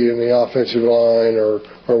heavy in the offensive line or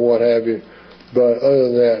what have you, but other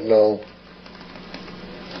than that, no.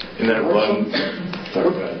 In that run,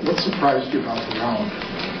 what surprised you about the round,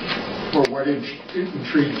 or what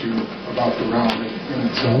intrigued you about the round in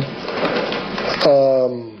itself?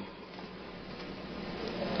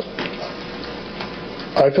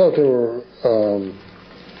 I thought there were.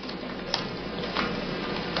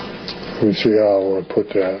 Let me see how I want to put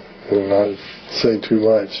that and not say too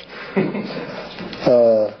much.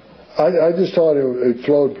 I just thought it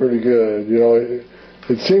flowed pretty good.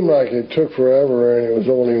 It seemed like it took forever and it was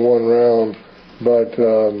only one round, but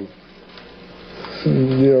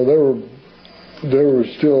there were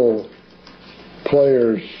still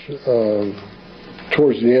players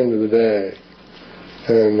towards the end of the day,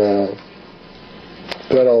 and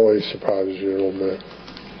that always surprises you a little bit.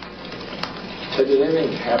 So did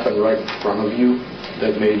anything happen right in front of you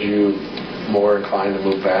that made you more inclined to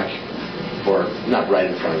move back? Or not right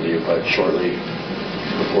in front of you, but shortly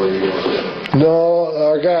before you go? No,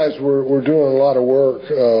 our guys were doing a lot of work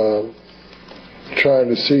trying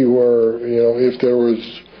to see where, if there was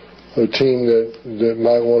a team that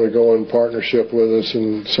might want to go in partnership with us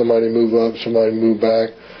and somebody move up, somebody move back.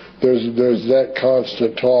 There's that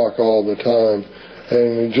constant talk all the time.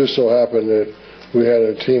 And it just so happened that we had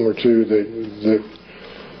a team or two that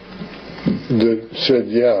said,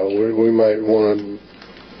 yeah, we might want to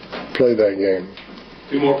play that game.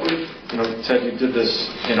 Two more, please. Ted, you did this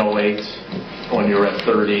in 08 when you were at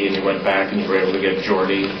 30 and you went back and you were able to get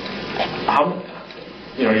Jordy.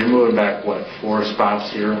 You're moving back, 4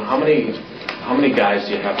 spots here? How many guys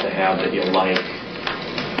do you have that you like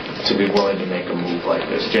to be willing to make a move like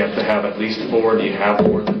this? Do you have to have at least 4? Do you have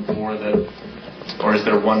more than 4 or is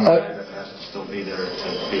there one guy that has to still be there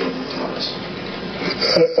to be able to do this?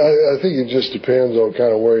 I think it just depends on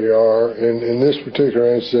kind of where you are. In this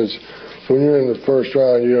particular instance, when you're in the first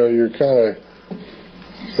round, you're kind of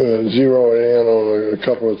zeroing in on a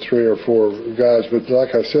couple of 3 or 4 guys. But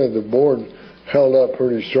like I said, the board held up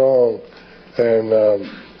pretty strong, and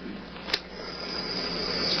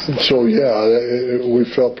so we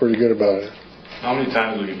felt pretty good about it. How many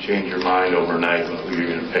times will you change your mind overnight about who you're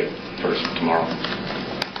going to pick first tomorrow?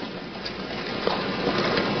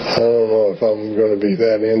 I don't know if I'm going to be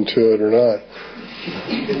that into it or not.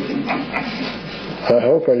 I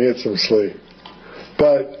hope I get some sleep.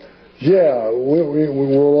 But, yeah,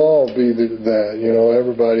 we'll all be that.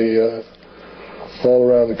 Everybody all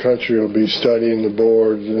around the country will be studying the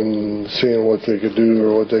boards and seeing what they could do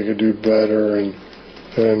or what they could do better, and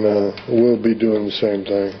we'll be doing the same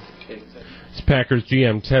thing. It's Packers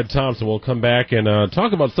GM Ted Thompson. We'll come back and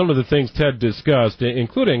talk about some of the things Ted discussed,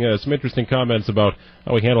 including some interesting comments about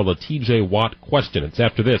how he handled a T.J. Watt question. It's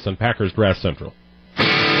after this on Packers Draft Central.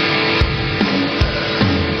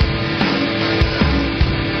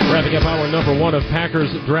 Wrapping up hour number 1 of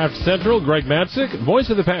Packers Draft Central, Greg Matzek, voice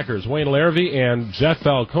of the Packers, Wayne Larrivee, and Jeff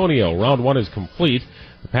Falconio. Round 1 is complete.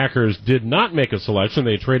 The Packers did not make a selection.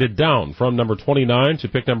 They traded down from number 29 to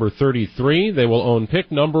pick number 33. They will own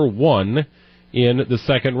pick number 1 in the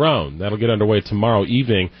second round. That'll get underway tomorrow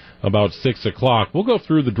evening about 6 o'clock. We'll go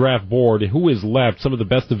through the draft board, who is left, some of the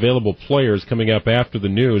best available players coming up after the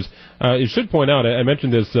news. You should point out, I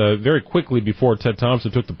mentioned this very quickly before Ted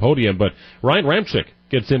Thompson took the podium, but Ryan Ramczyk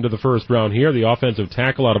gets into the first round here. The offensive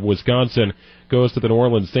tackle out of Wisconsin goes to the New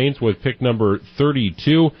Orleans Saints with pick number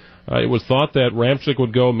 32. It was thought that Ramczyk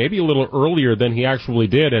would go maybe a little earlier than he actually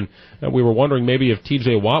did, and we were wondering maybe if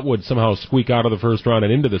T.J. Watt would somehow squeak out of the first round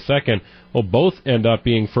and into the second. Well, both end up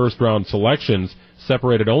being first-round selections,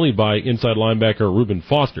 separated only by inside linebacker Reuben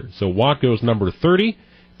Foster. So Watt goes number 30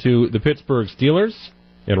 to the Pittsburgh Steelers,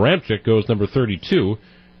 and Ramczyk goes number 32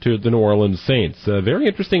 to the New Orleans Saints. A very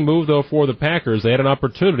interesting move, though, for the Packers. They had an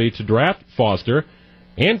opportunity to draft Foster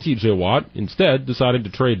and T.J. Watt, instead decided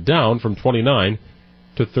to trade down from 29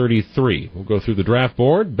 to 33. We'll go through the draft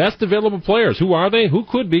board. Best available players. Who are they? Who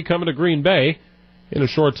could be coming to Green Bay in a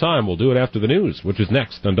short time? We'll do it after the news, which is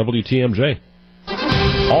next on WTMJ.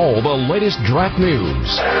 All the latest draft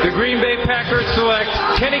news. The Green Bay Packers select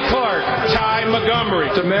Kenny Clark, Ty Montgomery,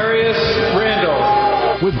 Demarius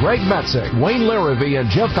Randall. With Greg Matzek, Wayne Larrivee, and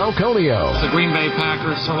Jeff Falconio. The Green Bay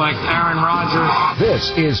Packers select Aaron Rodgers.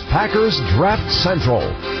 This is Packers Draft Central.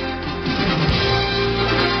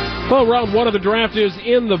 Well, round 1 of the draft is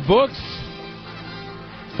in the books.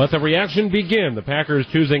 Let the reaction begin. The Packers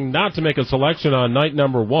choosing not to make a selection on night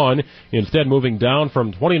number 1, instead moving down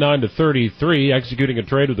from 29 to 33, executing a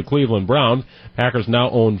trade with the Cleveland Browns. Packers now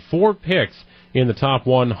own 4 picks in the top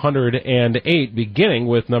 108, beginning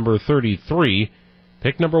with number 33,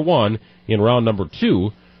 pick number 1 in round number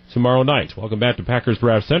 2 tomorrow night. Welcome back to Packers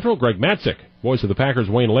Draft Central. Greg Matzek, voice of the Packers,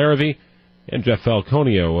 Wayne Larrivee, and Jeff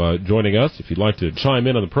Falconio joining us. If you'd like to chime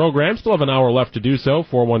in on the program, still have an hour left to do so.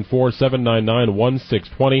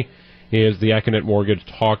 414-799-1620 is the Acunet Mortgage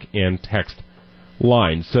talk and text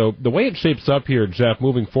line. So the way it shapes up here, Jeff,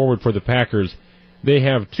 moving forward for the Packers, they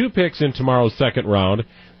have 2 picks in tomorrow's second round.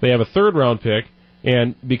 They have a third-round pick,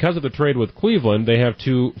 and because of the trade with Cleveland, they have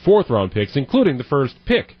 2 fourth-round picks, including the first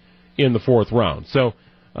pick in the fourth round. So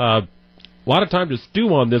a lot of time to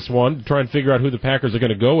stew on this one to try and figure out who the Packers are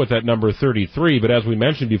going to go with at number 33. But as we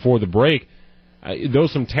mentioned before the break, though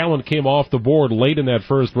some talent came off the board late in that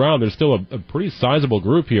first round, there's still a pretty sizable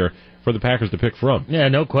group here for the Packers to pick from. Yeah,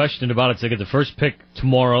 no question about it. So they get the first pick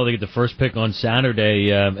tomorrow. They get the first pick on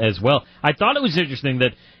Saturday as well. I thought it was interesting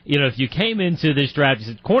that, if you came into this draft, you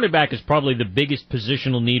said cornerback is probably the biggest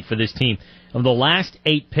positional need for this team. Of the last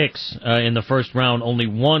 8 picks in the first round, only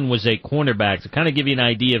 1 was a cornerback. To kind of give you an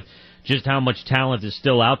idea of just how much talent is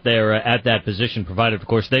still out there at that position, provided, of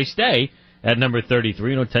course, they stay at number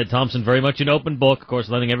 33. Ted Thompson, very much an open book, of course,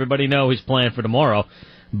 letting everybody know his plan for tomorrow.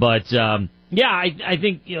 But, I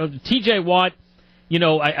think, T.J. Watt,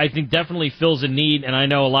 I think definitely fills a need, and I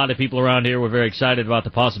know a lot of people around here were very excited about the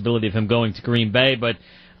possibility of him going to Green Bay, but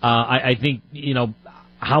I think,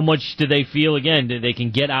 how much do they feel, again, that they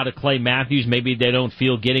can get out of Clay Matthews? Maybe they don't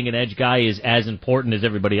feel getting an edge guy is as important as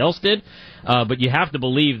everybody else did. But you have to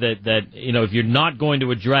believe that if you're not going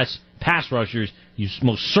to address pass rushers, you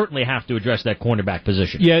most certainly have to address that cornerback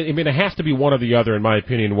position. Yeah, I mean, it has to be one or the other, in my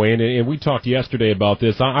opinion, Wayne. And we talked yesterday about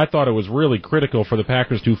this. I thought it was really critical for the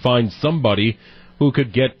Packers to find somebody who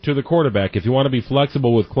could get to the quarterback. If you want to be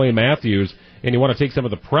flexible with Clay Matthews and you want to take some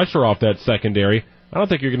of the pressure off that secondary, I don't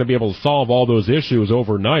think you're going to be able to solve all those issues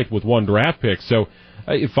overnight with one draft pick. So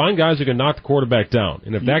find guys who can knock the quarterback down.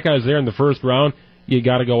 And if that guy's there in the first round, you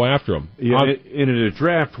got to go after him. Yeah, in a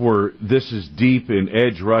draft where this is deep in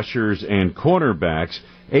edge rushers and cornerbacks,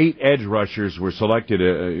 8 edge rushers were selected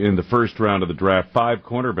in the first round of the draft. 5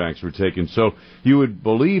 cornerbacks were taken. So you would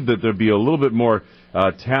believe that there'd be a little bit more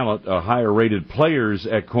talent, higher-rated players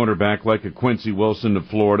at cornerback, like a Quincy Wilson of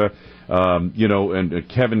Florida, and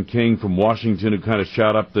Kevin King from Washington, who kind of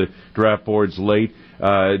shot up the draft boards late.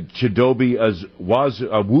 Chidobe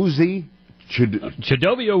Awuzie.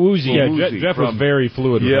 Chidobe Awuzie. Yeah, Jeff was very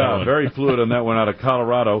fluid with that one. Yeah, very fluid on that one out of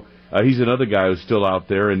Colorado. He's another guy who's still out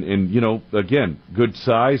there, and again, good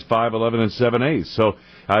size, 5'11" and 7/8. So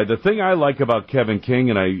the thing I like about Kevin King,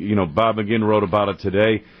 and Bob McGinn wrote about it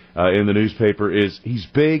today in the newspaper, is he's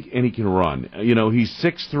big and he can run. He's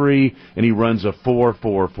 6'3", and he runs a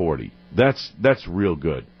 4.40. That's real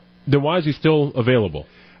good. Then why is he still available?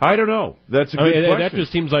 I don't know. That's a good question. That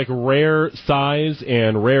just seems like rare size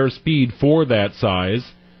and rare speed for that size.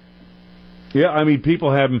 Yeah, I mean,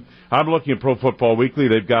 people have him. I'm looking at Pro Football Weekly.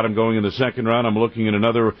 They've got him going in the second round. I'm looking at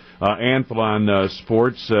another Athlon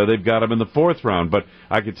Sports. They've got him in the fourth round. But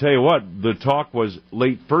I can tell you what, the talk was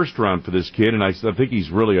late first round for this kid, and I think he's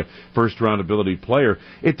really a first-round ability player.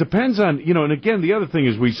 It depends on, and again, the other thing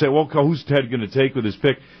is we say, well, who's Ted going to take with his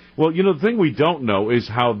pick? Well, the thing we don't know is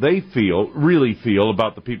how they really feel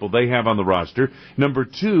about the people they have on the roster. Number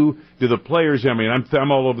 2, do the players,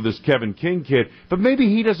 I'm all over this Kevin King kid, but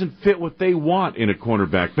maybe he doesn't fit what they want in a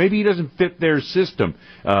cornerback. Maybe he doesn't fit their system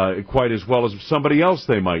quite as well as somebody else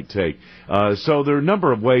they might take. So there are a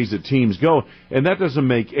number of ways that teams go, and that doesn't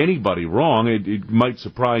make anybody wrong. It might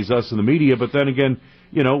surprise us in the media, but then again,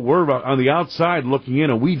 we're on the outside looking in,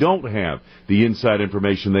 and we don't have the inside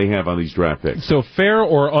information they have on these draft picks. So fair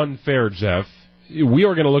or unfair, Jeff, we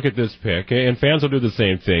are going to look at this pick, and fans will do the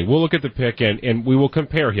same thing. We'll look at the pick, and we will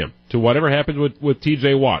compare him to whatever happened with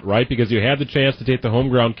T.J. Watt, right? Because you had the chance to take the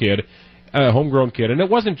homegrown kid, and it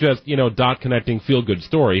wasn't just, dot connecting, feel-good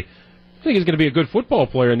story. I think he's going to be a good football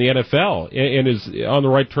player in the NFL and is on the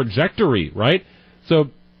right trajectory, right? So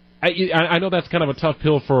I know that's kind of a tough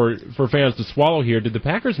pill for fans to swallow here. Did the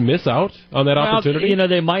Packers miss out on that opportunity?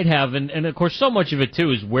 They might have, and of course, so much of it,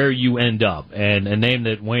 too, is where you end up. And a name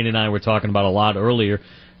that Wayne and I were talking about a lot earlier,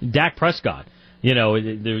 Dak Prescott.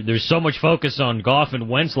 There's so much focus on Goff and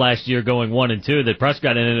Wentz last year going 1 and 2 that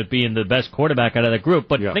Prescott ended up being the best quarterback out of that group.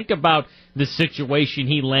 But think about the situation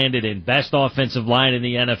he landed in. Best offensive line in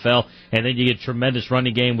the NFL, and then you get tremendous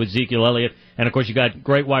running game with Ezekiel Elliott. And, of course, you got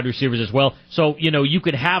great wide receivers as well. So, you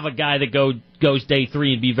could have a guy that goes day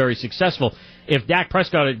 3 and be very successful. If Dak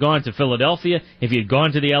Prescott had gone to Philadelphia, if he had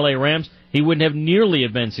gone to the L.A. Rams, he wouldn't have nearly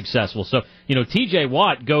have been successful. So, T.J.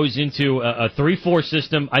 Watt goes into a 3-4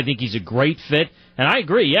 system. I think he's a great fit. And I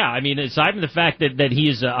agree, yeah. I mean, aside from the fact that he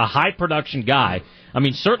is a high-production guy,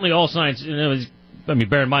 certainly all signs,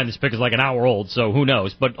 bear in mind this pick is like an hour old, so who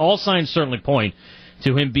knows. But all signs certainly point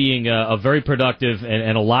to him being a very productive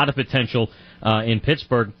and a lot of potential in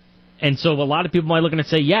Pittsburgh. And so a lot of people might look and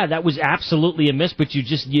say, yeah, that was absolutely a miss, but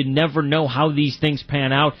you never know how these things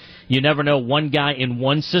pan out. You never know one guy in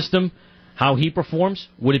one system, how he performs.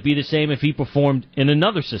 Would it be the same if he performed in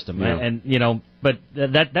another system? Yeah. And but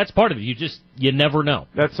that's part of it. You never know.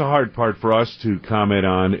 That's the hard part for us to comment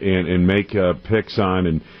on and make picks on,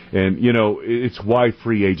 and it's why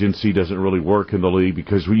free agency doesn't really work in the league,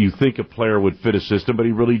 because you think a player would fit a system, but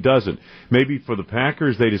he really doesn't. Maybe for the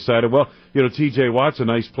Packers, they decided, well, T.J. Watt's a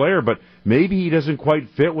nice player, but maybe he doesn't quite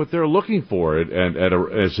fit what they're looking for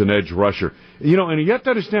as an edge rusher. And you have to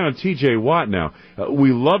understand on T.J. Watt now,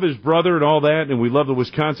 we love his brother and all that, and we love the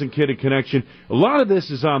Wisconsin kid and connection. A lot of this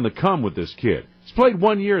is on the come with this kid. He's played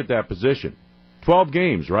 1 year at that position. 12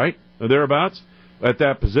 games, right? Or thereabouts, at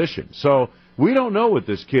that position. So we don't know what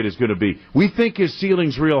this kid is going to be. We think his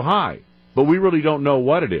ceiling's real high, but we really don't know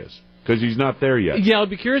what it is, because he's not there yet. Yeah, I'll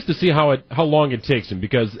be curious to see how long it takes him,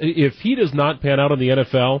 because if he does not pan out in the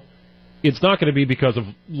NFL, it's not going to be because of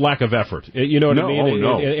lack of effort. You know what I mean?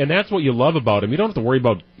 Oh, no. And that's what you love about him. You don't have to worry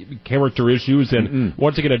about character issues and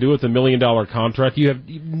what's he going to do with a $1 million contract. You have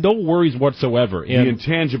no worries whatsoever. And the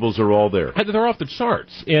intangibles are all there. They're off the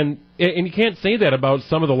charts. And you can't say that about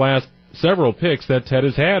some of the last several picks that Ted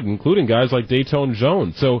has had, including guys like Dayton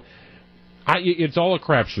Jones. So it's all a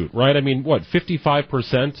crapshoot, right? I mean,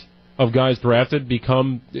 55% of guys drafted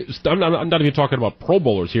become, I'm not even talking about Pro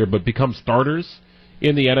Bowlers here, but become starters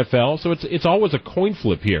in the NFL. So it's always a coin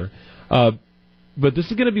flip here. But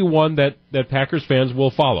this is going to be one that Packers fans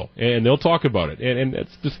will follow, and they'll talk about it. And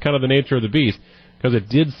that's just kind of the nature of the beast, because it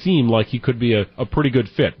did seem like he could be a pretty good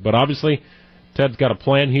fit. But obviously, Ted's got a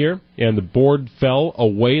plan here, and the board fell a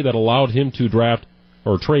way that allowed him to draft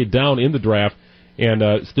or trade down in the draft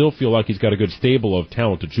and still feel like he's got a good stable of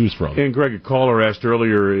talent to choose from. And Greg, a caller asked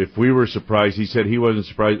earlier if we were surprised. He said he wasn't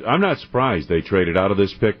surprised. I'm not surprised they traded out of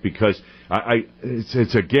this pick, because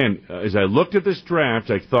it's again, as I looked at this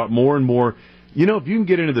draft, I thought more and more, if you can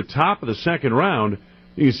get into the top of the second round,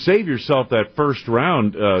 you can save yourself that first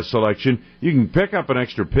round selection. You can pick up an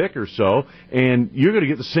extra pick or so, and you're going to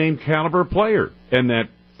get the same caliber player in that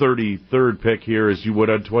 33rd pick here as you would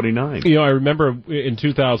on 29. I remember in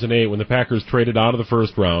 2008 when the Packers traded out of the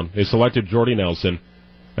first round, they selected Jordy Nelson.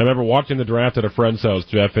 I remember watching the draft at a friend's house,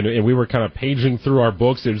 Jeff, and we were kind of paging through our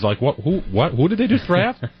books. It was like, who did they just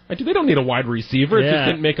draft? They don't need a wide receiver. It just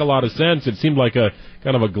didn't make a lot of sense. It seemed like a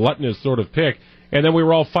kind of a gluttonous sort of pick. And then we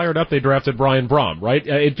were all fired up. They drafted Brian Brom, right?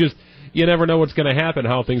 You never know what's going to happen,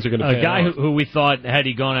 how things are going to pan out. A guy who we thought, had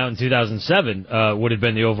he gone out in 2007, would have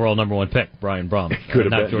been the overall number one pick, Brian Brom.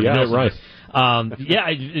 Could have been, Nelson. Right.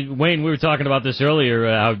 Wayne, we were talking about this earlier.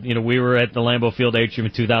 How we were at the Lambeau Field atrium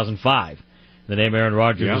in 2005. The name Aaron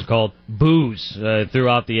Rodgers was called Booze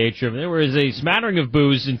throughout the atrium. There was a smattering of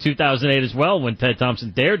booze in 2008 as well when Ted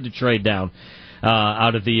Thompson dared to trade down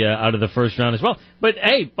out of the first round as well. But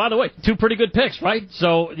hey, by the way, two pretty good picks, right?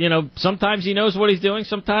 So sometimes he knows what he's doing.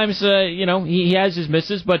 Sometimes he has his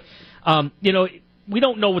misses. But we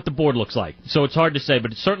don't know what the board looks like, so it's hard to say.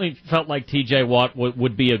 But it certainly felt like T.J. Watt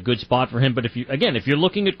would be a good spot for him. But if you're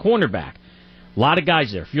looking at cornerback, a lot of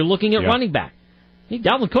guys there. If you're looking at running back,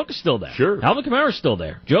 Dalvin Cook is still there. Sure. Alvin Kamara is still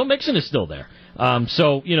there. Joe Mixon is still there.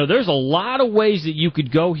 So there's a lot of ways that you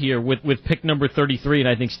could go here with pick number 33, and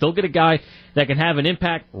I think still get a guy that can have an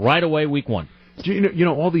impact right away week one.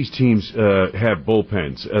 All these teams have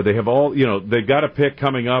bullpens. They have all, they've got a pick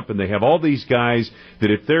coming up, and they have all these guys that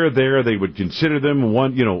if they're there, they would consider them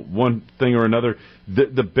one thing or another.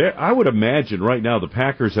 I would imagine right now the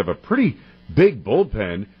Packers have a pretty big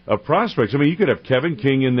bullpen of prospects. You could have Kevin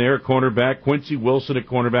King in there, cornerback, Quincy Wilson at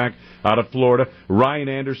cornerback out of Florida, Ryan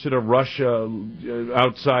Anderson, a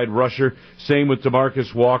outside rusher, same with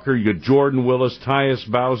DeMarcus Walker. You got Jordan Willis, Tyus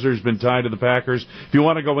Bowser's been tied to the Packers. If you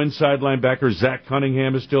want to go inside linebacker, Zach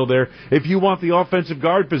Cunningham is still there. If you want the offensive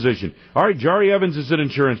guard position, all right, Jari Evans is an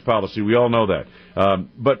insurance policy. We all know that.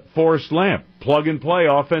 But Forrest Lamp, plug and play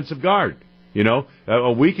offensive guard.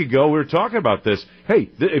 A week ago we were talking about this. Hey,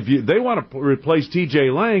 if they want to replace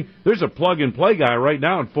T.J. Lang, there's a plug-and-play guy right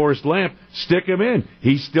now in Forrest Lamp. Stick him in.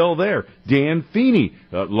 He's still there. Dan Feeney,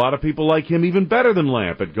 a lot of people like him even better than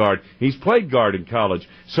Lamp at guard. He's played guard in college.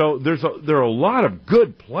 So there are a lot of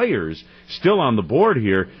good players still on the board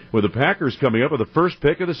here with the Packers coming up with the first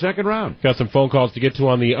pick of the second round. Got some phone calls to get to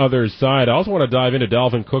on the other side. I also want to dive into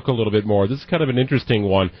Dalvin Cook a little bit more. This is kind of an interesting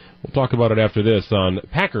one. We'll talk about it after this on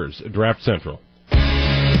Packers Draft Central.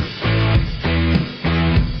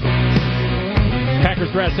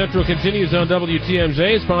 Packers Draft Central continues on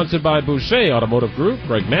WTMJ, sponsored by Boucher Automotive Group,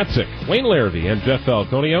 Greg Matzik, Wayne Larrivee, and Jeff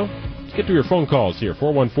Falconio. Let's get to your phone calls here,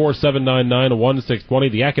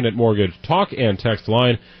 414-799-1620, the Acunet Mortgage talk and text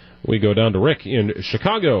line. We go down to Rick in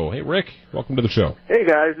Chicago. Hey, Rick, welcome to the show. Hey,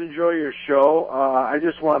 guys, enjoy your show. I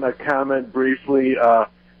just want to comment briefly.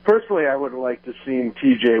 Personally, I would have liked to see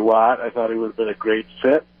T.J. Watt. I thought he would have been a great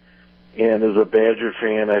fit. And as a Badger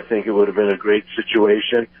fan, I think it would have been a great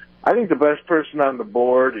situation. I think the best person on the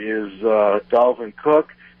board is Dalvin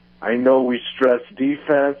Cook. I know we stress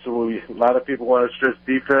defense, a lot of people want to stress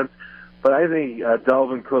defense, but I think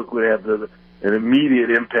Dalvin Cook would have an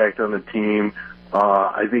immediate impact on the team.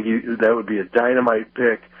 I think that would be a dynamite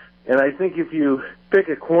pick. And I think if you pick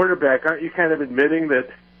a cornerback, aren't you kind of admitting that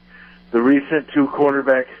the recent two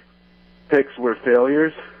cornerback picks were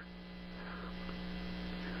failures?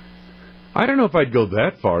 I don't know if I'd go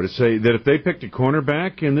that far to say that if they picked a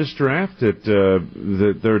cornerback in this draft, that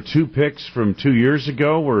there are two picks from 2 years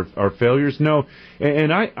ago are failures. No,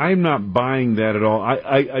 and I'm not buying that at all.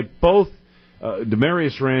 I both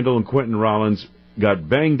Demarius Randall and Quentin Rollins got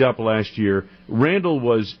banged up last year. Randall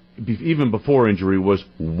was, even before injury, was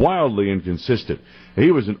wildly inconsistent. He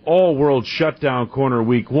was an all-world shutdown corner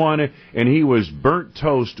week one, and he was burnt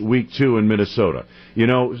toast week two in Minnesota.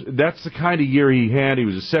 That's the kind of year he had. He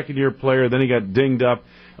was a second-year player. Then he got dinged up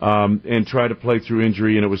and tried to play through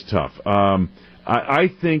injury, and it was tough. I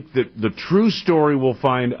think that the true story we'll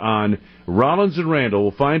find on Rollins and Randall.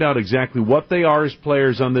 We'll find out exactly what they are as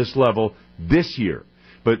players on this level this year.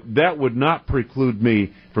 But that would not preclude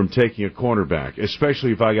me from taking a cornerback,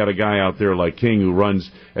 especially if I got a guy out there like King who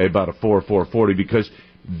runs about a 4.40, because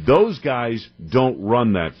those guys don't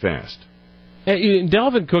run that fast.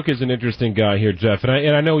 Dalvin Cook is an interesting guy here, Jeff,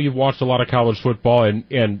 and I know you've watched a lot of college football,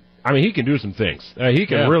 and I mean, he can do some things. He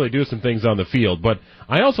can really do some things on the field, but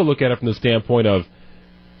I also look at it from the standpoint of,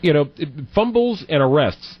 fumbles and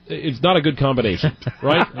arrests. It's not a good combination,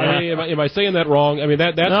 right? I mean, am I saying that wrong? I mean,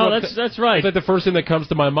 that's right. That's the first thing that comes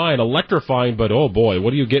to my mind. Electrifying, but oh boy,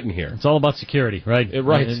 what are you getting here? It's all about security, right?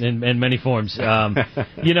 Right. In many forms.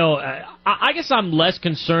 I guess I'm less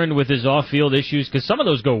concerned with his off-field issues because some of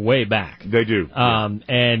those go way back. They do.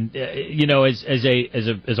 And as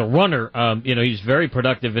a runner, he's very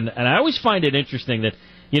productive, and I always find it interesting that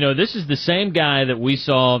this is the same guy that we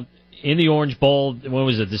saw in the Orange Bowl, when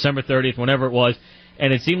was it, December 30th, whenever it was,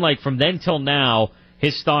 and it seemed like from then till now,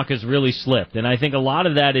 his stock has really slipped. And I think a lot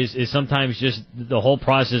of that is sometimes just the whole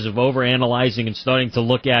process of overanalyzing and starting to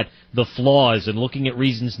look at the flaws and looking at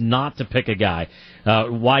reasons not to pick a guy.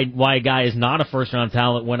 Why a guy is not a first-round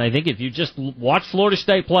talent, when I think if you just watch Florida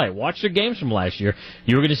State play, watch their games from last year,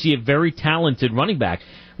 you're going to see a very talented running back.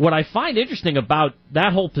 What I find interesting about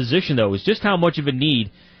that whole position, though, is just how much of a need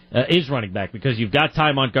is running back, because you've got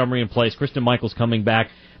Ty Montgomery in place, Christian Michael's coming back.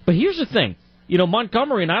 But here's the thing.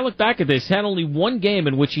 Montgomery, and I look back at this, had only one game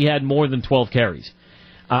in which he had more than 12 carries.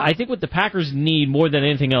 I think what the Packers need more than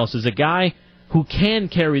anything else is a guy who can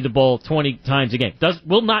carry the ball 20 times a game.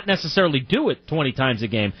 Will not necessarily do it 20 times a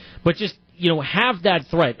game, but just have that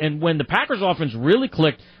threat. And when the Packers offense really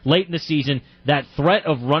clicked late in the season, that threat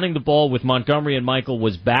of running the ball with Montgomery and Michael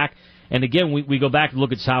was back. And again, we go back and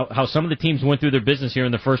look at how some of the teams went through their business here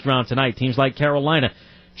in the first round tonight. Teams like Carolina,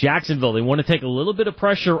 Jacksonville, they want to take a little bit of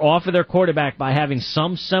pressure off of their quarterback by having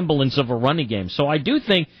some semblance of a running game. So I do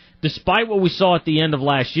think, despite what we saw at the end of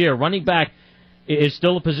last year, running back is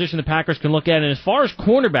still a position the Packers can look at. And as far as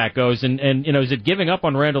cornerback goes, and is it giving up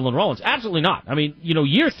on Randall and Rollins? Absolutely not. I mean,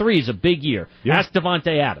 year 3 is a big year. Yeah. Ask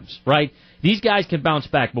Devontae Adams, right? These guys can bounce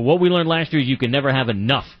back, but what we learned last year is you can never have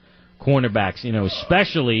enough cornerbacks,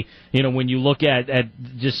 especially, when you look at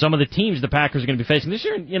just some of the teams the Packers are going to be facing this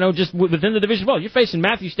year, just within the division. Well, you're facing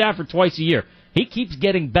Matthew Stafford twice a year. He keeps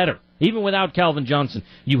getting better. Even without Calvin Johnson,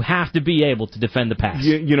 you have to be able to defend the pass.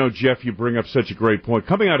 Jeff, you bring up such a great point.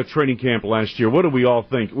 Coming out of training camp last year, what did we all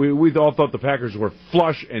think? We all thought the Packers were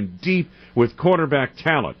flush and deep with cornerback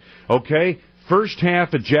talent. Okay? First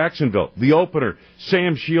half at Jacksonville, the opener,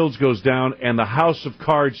 Sam Shields goes down and the house of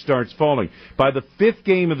cards starts falling. By the 5th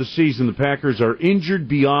game of the season, the Packers are injured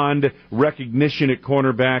beyond recognition at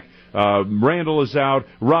cornerback. Randall is out.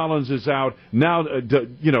 Rollins is out. Now,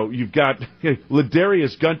 you've got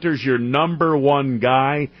Ladarius Gunter's your number one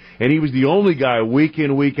guy, and he was the only guy week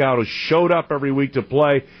in, week out who showed up every week to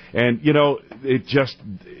play. And, it just,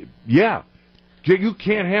 you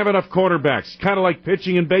can't have enough cornerbacks, kind of like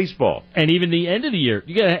pitching in baseball. And even the end of the year,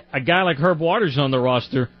 you got a guy like Herb Waters on the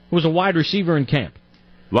roster who was a wide receiver in camp.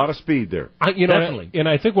 A lot of speed there. Definitely. And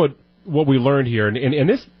I think what we learned here, and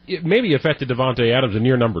this maybe affected Devontae Adams in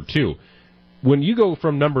year number 2, when you go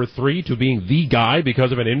from number 3 to being the guy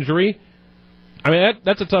because of an injury, I mean,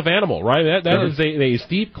 that's a tough animal, right? That is a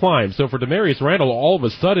steep climb. So for Demarius Randall all of a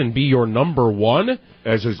sudden be your number 1, he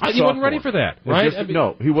wasn't ready for that, right?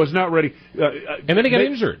 No, he was not ready. And then he got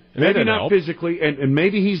injured. Maybe not physically, and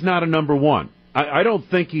maybe he's not a number 1. I don't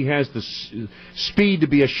think he has the speed to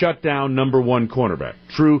be a shutdown number 1 cornerback.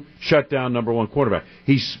 True shutdown number 1 quarterback.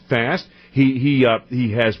 He's fast. He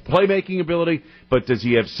has playmaking ability, but does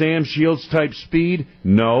he have Sam Shields type speed?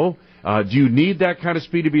 No. Do you need that kind of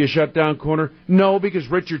speed to be a shutdown corner? No, because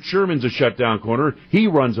Richard Sherman's a shutdown corner. He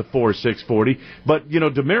runs a 4.6 40. But,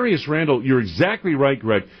 Demarius Randall, you're exactly right,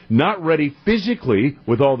 Greg. Not ready physically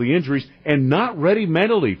with all the injuries and not ready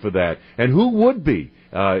mentally for that. And who would be?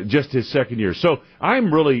 Just his second year. So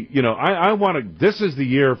I'm really, I want to, this is the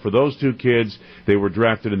year for those 2 kids. They were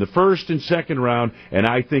drafted in the 1st and 2nd round, and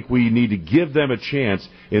I think we need to give them a chance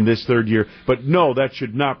in this 3rd year. But no, that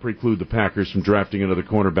should not preclude the Packers from drafting another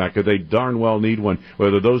cornerback. They darn well need one,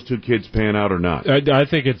 whether those 2 kids pan out or not. I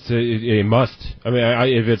think it's a must. I mean,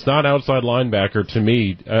 if it's not outside linebacker, to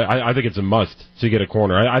me, I think it's a must to get a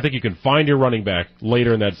corner. I think you can find your running back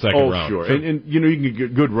later in that second round. Oh, sure. And you can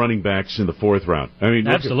get good running backs in the 4th round. I mean,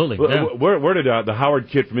 absolutely. Where did the Howard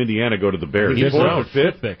kid from Indiana go to the Bears? He's 4th or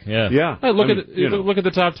 5th pick. Yeah. Hey, look at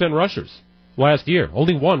the top 10 rushers last year.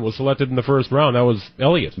 Only one was selected in the 1st round. That was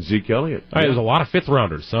Elliott. Zeke Elliott. There's a lot of 5th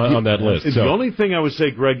rounders on that list. The only thing I would say,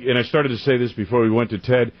 Greg, and I started to say this before we went to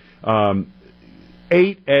Ted,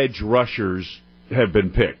 8 edge rushers have been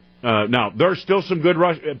picked. Now, there are still some good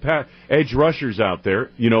edge rushers out there,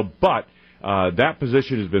 but that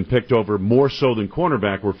position has been picked over more so than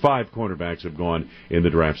cornerback, where 5 cornerbacks have gone in the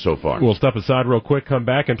draft so far. We'll step aside real quick, come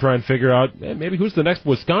back, and try and figure out maybe who's the next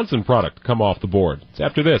Wisconsin product to come off the board. It's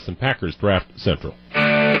after this in Packers Draft Central.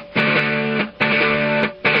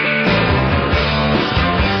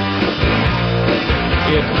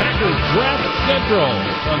 It's Packers Draft Central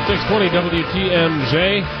on 620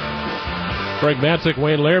 WTMJ. Greg Matzek,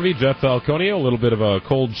 Wayne Larrivee, Jeff Falconio, a little bit of a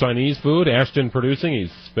cold Chinese food. Ashton producing.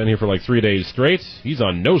 He's been here for like 3 days straight. He's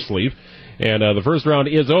on no sleep. And the first round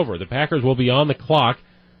is over. The Packers will be on the clock.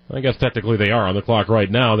 I guess technically they are on the clock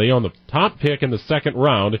right now. They own the top pick in the second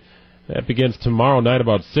round. That begins tomorrow night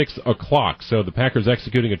about 6 o'clock. So the Packers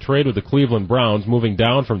executing a trade with the Cleveland Browns, moving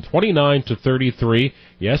down from 29 to 33.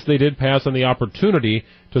 Yes, they did pass on the opportunity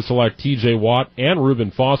to select T.J. Watt and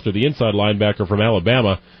Reuben Foster, the inside linebacker from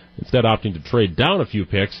Alabama, instead opting to trade down a few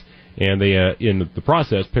picks, and they, in the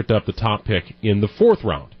process, picked up the top pick in the fourth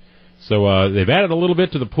round. So they've added a little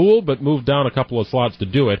bit to the pool, but moved down a couple of slots to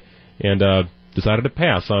do it, and decided to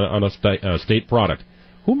pass on a state product.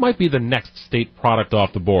 Who might be the next state product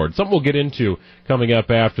off the board? Something we'll get into coming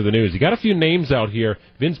up after the news. You got a few names out here.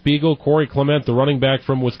 Vince Beagle, Corey Clement, the running back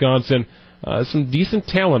from Wisconsin. Some decent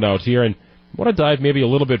talent out here, and I want to dive maybe a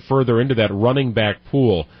little bit further into that running back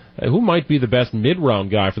pool. Who might be the best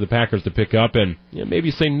mid-round guy for the Packers to pick up and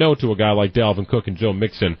maybe say no to a guy like Dalvin Cook and Joe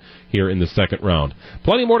Mixon here in the second round.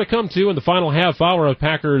 Plenty more to come to in the final half hour of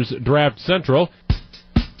Packers Draft Central.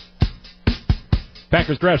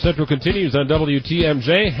 Packers Draft Central continues on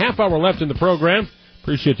WTMJ. Half hour left in the program.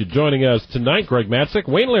 Appreciate you joining us tonight. Greg Matzek,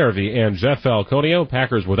 Wayne Larrivee, and Jeff Falconio.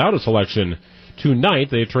 Packers without a selection tonight.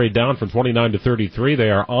 They trade down from 29 to 33. They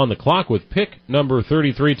are on the clock with pick number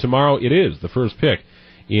 33 tomorrow. It is the first pick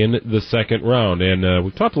in the second round. And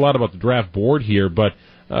we've talked a lot about the draft board here, but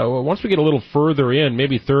once we get a little further in,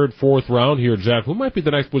 maybe third, fourth round here, Jeff, who might be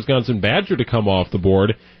the next Wisconsin Badger to come off the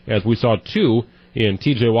board, as we saw two in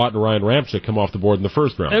T.J. Watt and Ryan Ramczyk come off the board in the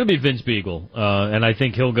first round? It'll be Vince Beagle, and I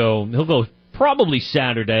think he'll go probably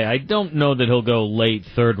Saturday. I don't know that he'll go late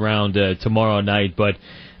third round tomorrow night, but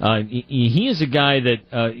he is a guy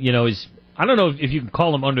that is. I don't know if you can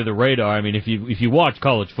call him under the radar. I mean, if you watch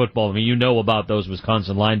college football, I mean, you know about those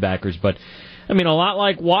Wisconsin linebackers, but I mean, a lot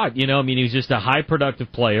like Watt. I mean, he's just a high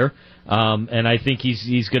productive player. And I think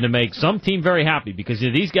he's going to make some team very happy because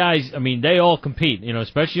these guys, I mean, they all compete,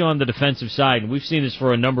 especially on the defensive side. And we've seen this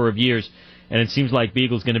for a number of years, and it seems like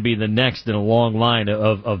Beagle's going to be the next in a long line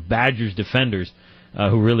of Badgers defenders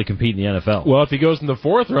who really compete in the NFL. Well, if he goes in the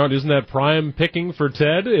fourth round, isn't that prime picking for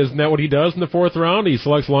Ted? Isn't that what he does in the fourth round? He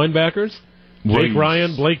selects linebackers? Jake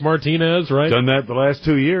Ryan, Blake Martinez, right? Done that the last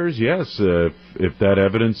 2 years, yes. If that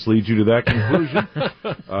evidence leads you to that conclusion.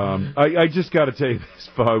 I just got to tell you this.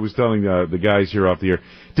 I was telling the guys here off the air.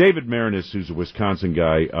 David Marinus, who's a Wisconsin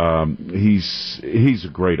guy, he's a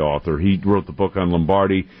great author. He wrote the book on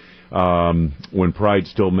Lombardi, When Pride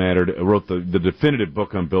Still Mattered. Wrote the definitive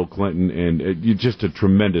book on Bill Clinton, and just a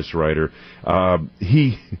tremendous writer.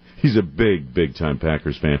 He's a big-time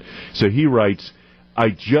Packers fan. So he writes, I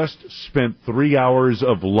just spent 3 hours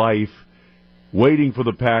of life waiting for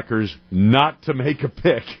the Packers not to make a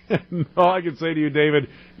pick. All I can say to you, David,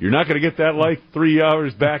 you're not going to get that life 3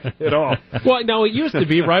 hours back at all. Well, now, it used to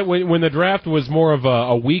be, right, when the draft was more of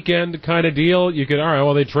a weekend kind of deal, you could, all right,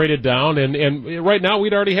 well, they traded down, and right now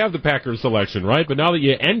we'd already have the Packers selection, right? But now that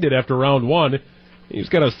you end it after round one, you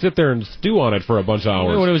just got to sit there and stew on it for a bunch of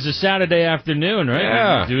hours. When it was a Saturday afternoon, right?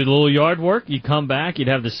 Yeah. You do a little yard work, you come back, you'd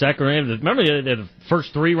have the second round. Remember the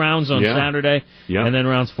first 3 rounds on Saturday? Yeah. And then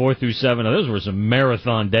rounds 4 through 7. Now, those were some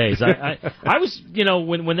marathon days. I was,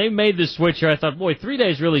 when they made the switch here, I thought, boy, 3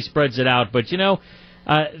 days really spreads it out. But,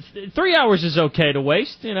 3 hours is okay to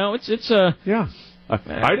waste. It's yeah.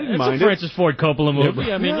 I didn't mind it. It's a Francis Ford Coppola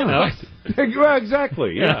movie. I mean, Well,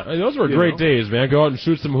 exactly. Yeah. Those were great days, man. Go out and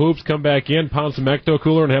shoot some hoops, come back in, pound some Ecto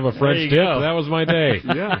Cooler, and have a French dip. Go. That was my day.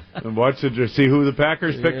 Yeah. And watch it, see who the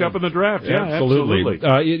Packers picked up in the draft. Yeah, absolutely.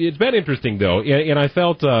 It's been interesting, though, and I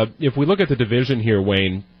felt if we look at the division here,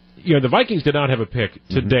 Wayne, the Vikings did not have a pick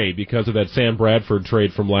today because of that Sam Bradford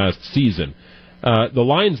trade from last season. The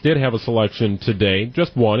Lions did have a selection today,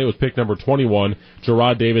 just one. It was pick number 21,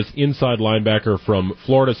 Jarrad Davis, inside linebacker from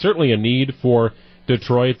Florida. Certainly a need for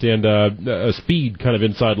Detroit and a speed kind of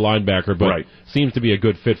inside linebacker, but seems to be a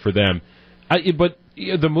good fit for them. But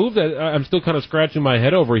the move that I'm still kind of scratching my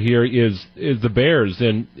head over here is the Bears,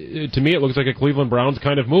 and to me it looks like a Cleveland Browns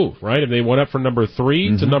kind of move, right? And they went up from number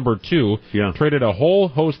 3 to number 2, traded a whole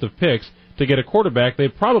host of picks to get a quarterback they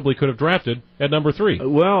probably could have drafted at number 3.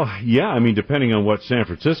 Well, yeah, I mean, depending on what San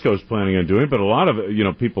Francisco is planning on doing, but a lot of,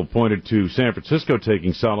 people pointed to San Francisco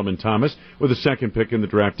taking Solomon Thomas with a second pick in the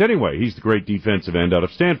draft anyway. He's the great defensive end out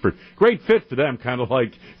of Stanford. Great fit for them, kind of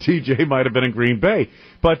like TJ might have been in Green Bay.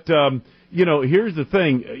 But, here's the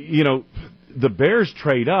thing, the Bears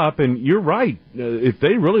trade up, and you're right. If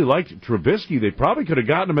they really liked Trubisky, they probably could have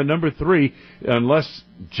gotten him at number 3, unless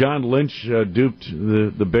John Lynch duped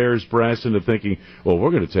the Bears brass into thinking, well,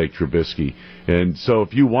 we're going to take Trubisky. And so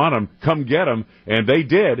if you want him, come get him. And they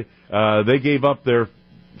did. They gave up their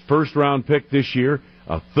first-round pick this year,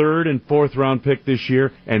 a third and fourth-round pick this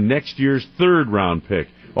year, and next year's third-round pick.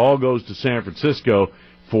 All goes to San Francisco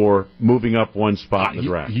for moving up one spot in the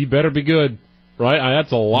draft. He better be good. Right,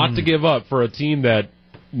 that's a lot to give up for a team that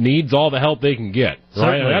needs all the help they can get.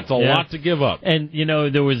 Right, that's a lot to give up. And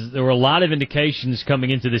there were a lot of indications coming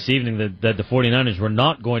into this evening that the 49ers were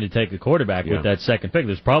not going to take a quarterback with that second pick.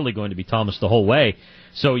 There's probably going to be Thomas the whole way.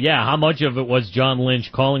 So how much of it was John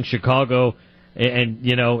Lynch calling Chicago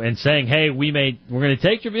and saying, hey, we're going to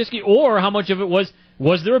take Trubisky, or how much of it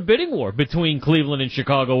was there a bidding war between Cleveland and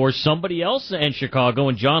Chicago, or somebody else and Chicago,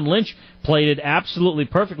 and John Lynch played it absolutely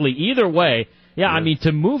perfectly. Either way. Yeah, I mean,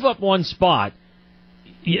 to move up one spot,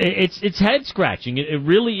 it's head-scratching. It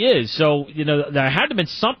really is. So, there had to have been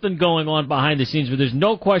something going on behind the scenes, but there's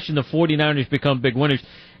no question the 49ers become big winners.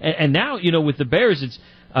 And now, with the Bears, it's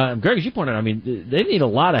Greg, as you pointed out, I mean, they need a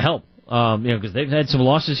lot of help, because they've had some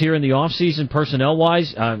losses here in the offseason,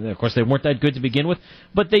 personnel-wise. Of course, they weren't that good to begin with,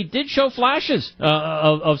 but they did show flashes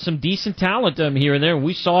of some decent talent here and there, and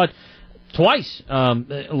we saw it twice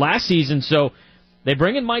last season. So they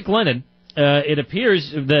bring in Mike Lennon. It appears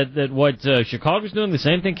that what Chicago's doing, the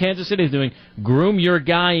same thing Kansas City is doing, groom your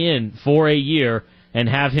guy in for a year and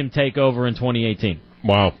have him take over in 2018.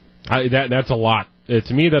 Wow. That's a lot.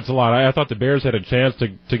 To me, that's a lot. I thought the Bears had a chance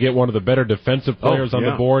to get one of the better defensive players on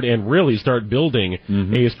the board and really start building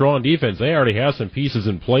a strong defense. They already have some pieces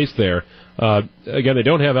in place there. Again, they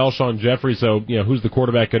don't have Alshon Jeffrey, so who's the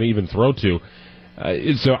quarterback going to even throw to?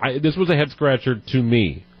 This was a head-scratcher to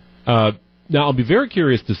me. Now, I'll be very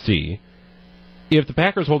curious to see if the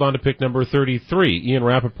Packers hold on to pick number 33. Ian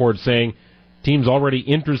Rappaport saying teams already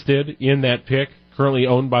interested in that pick, currently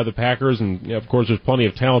owned by the Packers, and of course there's plenty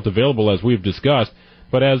of talent available as we've discussed.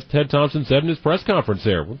 But as Ted Thompson said in his press conference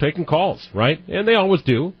there, we're taking calls, right? And they always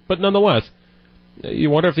do, but nonetheless, you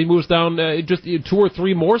wonder if he moves down just 2 or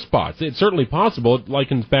 3 more spots. It's certainly possible. It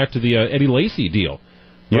likens back to the Eddie Lacy deal,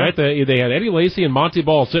 right? They had Eddie Lacy and Monty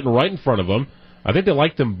Ball sitting right in front of them. I think they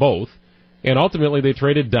liked them both. And ultimately, they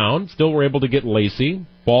traded down, still were able to get Lacy.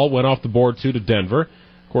 Ball went off the board, too, to Denver.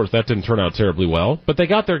 Of course, that didn't turn out terribly well, but they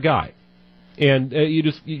got their guy. And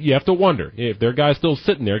you have to wonder, if their guy's still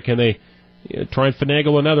sitting there, can they try and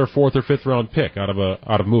finagle another 4th or 5th round pick out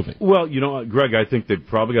of moving? Well, Greg, I think they've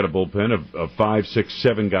probably got a bullpen of 5, 6,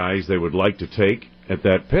 7 guys they would like to take at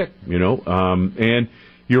that pick, and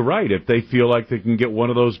you're right. If they feel like they can get one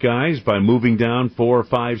of those guys by moving down 4 or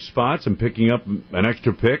 5 spots and picking up an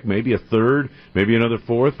extra pick, maybe a third, maybe another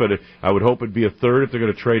 4th, but I would hope it'd be a third if they're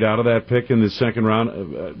going to trade out of that pick in the second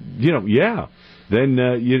round. Then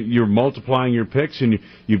you're multiplying your picks and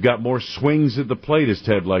you've got more swings at the plate, as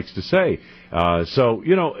Ted likes to say. So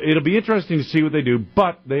it'll be interesting to see what they do,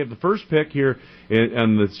 but they have the first pick here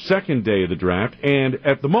on the second day of the draft, and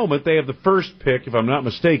at the moment they have the first pick, if I'm not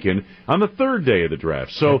mistaken, on the third day of the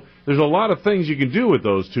draft. So there's a lot of things you can do with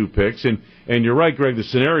those 2 picks, and you're right, Greg, the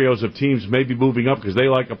scenarios of teams maybe moving up because they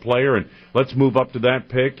like a player, and let's move up to that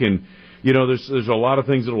pick, and there's a lot of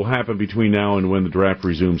things that will happen between now and when the draft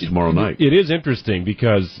resumes tomorrow night. It is interesting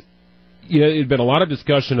because there's been a lot of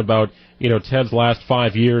discussion about Ted's last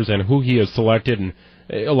 5 years and who he has selected, and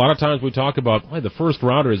a lot of times we talk about the first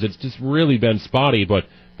rounders. It's just really been spotty, but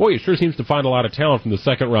boy, he sure seems to find a lot of talent from the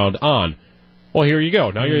second round on. Well, here you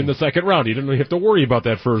go. Now you're in the second round. You didn't really have to worry about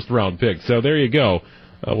that first round pick. So there you go.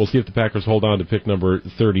 We'll see if the Packers hold on to pick number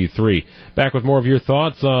 33. Back with more of your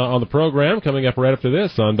thoughts on the program coming up right after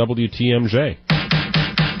this on WTMJ.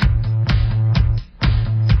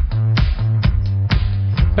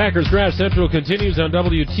 Packers Draft Central continues on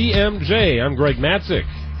WTMJ. I'm Greg Matzik.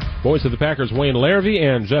 Voice of the Packers, Wayne Larrivee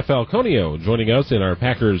and Jeff Falconio joining us in our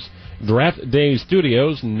Packers Draft Day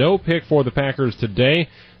studios. No pick for the Packers today.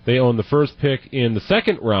 They own the first pick in the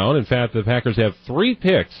second round. In fact, the Packers have 3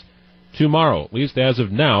 picks tomorrow, at least as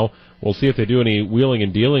of now. We'll see if they do any wheeling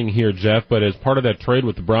and dealing here, Jeff, but as part of that trade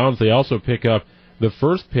with the Browns, they also pick up the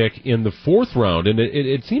first pick in the 4th round, and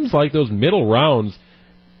it seems like those middle rounds,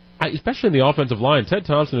 especially in the offensive line, Ted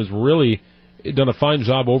Thompson has really done a fine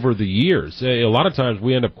job over the years. A lot of times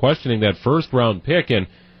we end up questioning that first round pick, and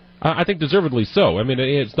I think deservedly so. I mean,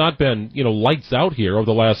 it's not been, lights out here over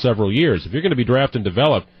the last several years. If you're going to be draft and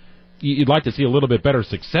develop, you'd like to see a little bit better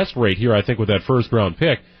success rate here, I think, with that first-round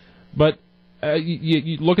pick. But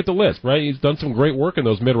you look at the list, right? He's done some great work in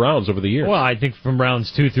those mid-rounds over the years. Well, I think from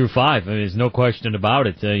rounds 2 through 5, there's no question about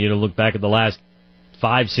it. Look back at the last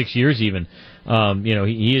 5-6 years even.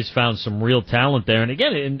 He has found some real talent there. And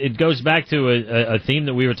again, it goes back to a theme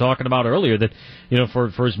that we were talking about earlier, that,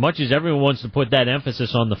 for as much as everyone wants to put that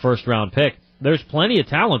emphasis on the first-round pick, there's plenty of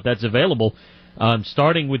talent that's available,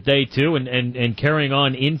 starting with day 2 and carrying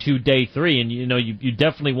on into day 3. And, you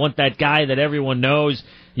definitely want that guy that everyone knows.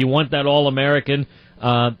 You want that All-American.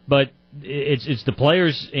 But it's the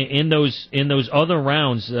players in those other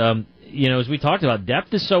rounds. As we talked about,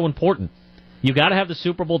 depth is so important. You got to have the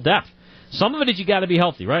Super Bowl depth. Some of it is you got to be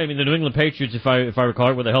healthy, right? I mean, the New England Patriots, if I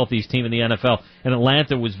recall, were the healthiest team in the NFL, and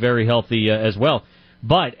Atlanta was very healthy as well.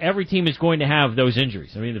 But every team is going to have those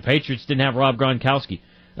injuries. I mean, the Patriots didn't have Rob Gronkowski.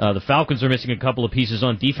 The Falcons are missing a couple of pieces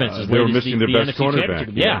on defense. They were missing their best NFC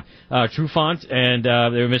cornerback. Yeah, Trufant, and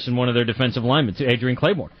they were missing one of their defensive linemen, Adrian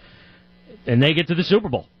Claymore. And they get to the Super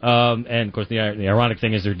Bowl. And, of course, the ironic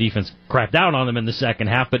thing is their defense crapped out on them in the second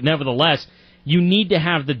half. But nevertheless, you need to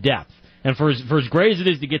have the depth. And for as great as it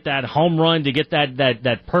is to get that home run, to get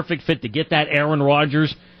that perfect fit, to get that Aaron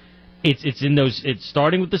Rodgers, it's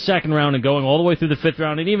starting with the second round and going all the way through the fifth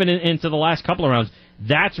round and even into the last couple of rounds.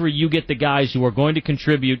 That's where you get the guys who are going to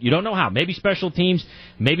contribute. You don't know how. Maybe special teams,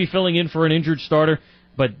 maybe filling in for an injured starter,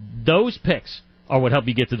 but those picks are what help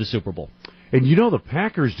you get to the Super Bowl. And the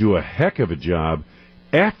Packers do a heck of a job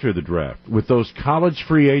after the draft with those college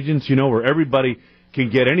free agents, where everybody can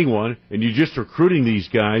get anyone, and you're just recruiting these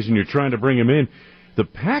guys, and you're trying to bring them in. The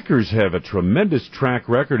Packers have a tremendous track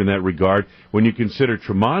record in that regard when you consider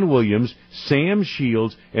Tramon Williams, Sam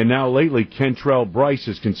Shields, and now lately Kentrell Bryce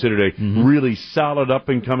is considered a really solid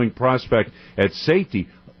up-and-coming prospect at safety.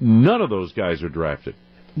 None of those guys are drafted.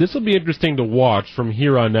 This will be interesting to watch from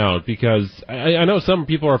here on out because I know some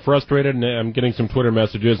people are frustrated, and I'm getting some Twitter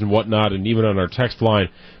messages and whatnot, and even on our text line,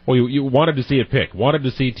 well, you wanted to see a pick, wanted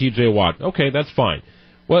to see T.J. Watt. Okay, that's fine.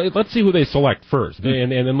 Well, let's see who they select first, and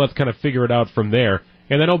then let's kind of figure it out from there.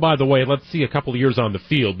 And then, oh, by the way, let's see a couple of years on the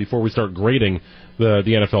field before we start grading the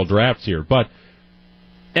NFL drafts here. But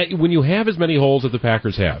when you have as many holes as the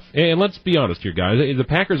Packers have, and let's be honest here, guys, the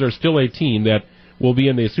Packers are still a team that will be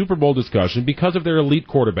in the Super Bowl discussion because of their elite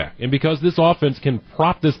quarterback and because this offense can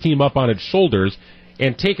prop this team up on its shoulders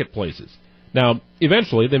and take it places. Now,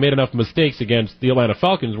 eventually, they made enough mistakes against the Atlanta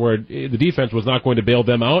Falcons where the defense was not going to bail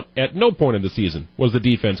them out. At no point in the season was the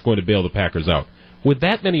defense going to bail the Packers out. With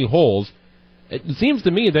that many holes, it seems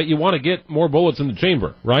to me that you want to get more bullets in the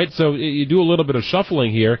chamber, right? So you do a little bit of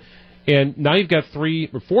shuffling here, and now you've got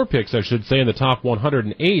 3 or 4 picks, I should say, in the top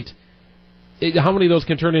 108. How many of those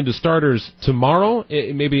can turn into starters tomorrow?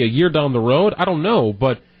 Maybe a year down the road? I don't know,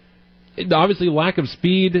 but obviously lack of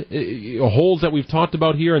speed, holes that we've talked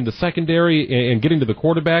about here in the secondary and getting to the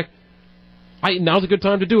quarterback. Now's a good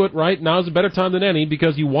time to do it, right? Now's a better time than any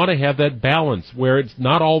because you want to have that balance where it's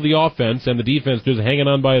not all the offense and the defense just hanging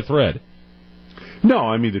on by a thread. No,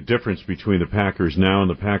 I mean the difference between the Packers now and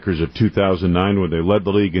the Packers of 2009 when they led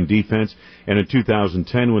the league in defense and in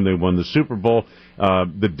 2010 when they won the Super Bowl,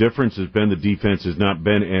 the difference has been the defense has not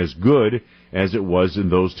been as good as it was in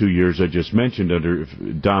those 2 years I just mentioned under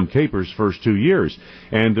Dom Capers' first 2 years.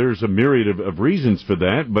 And there's a myriad of reasons for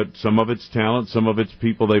that, but some of it's talent, some of it's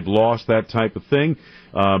people they've lost, that type of thing.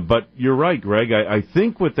 But you're right, Greg. I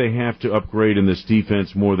think what they have to upgrade in this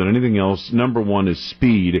defense more than anything else, number one, is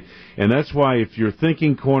speed. And that's why if you're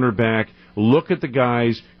thinking cornerback, look at the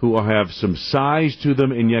guys who will have some size to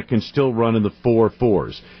them and yet can still run in the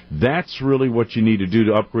 4.4s. That's really what you need to do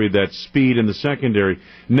to upgrade that speed in the secondary.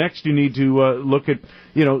 Next, you need to look at,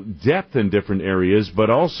 depth in different areas, but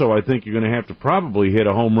also I think you're going to have to probably hit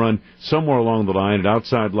a home run somewhere along the line, an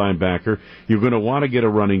outside linebacker. You're going to want to get a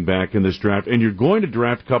running back in this draft, and you're going to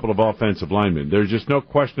draft a couple of offensive linemen. There's just no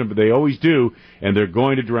question, but they always do, and they're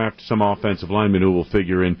going to draft some offensive linemen who will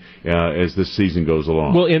figure in as this season goes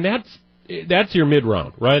along. Well, and that's your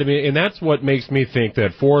mid-round, right? I mean, and that's what makes me think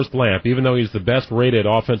that Forrest Lamp, even though he's the best-rated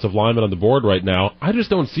offensive lineman on the board right now, I just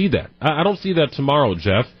don't see that. I don't see that tomorrow,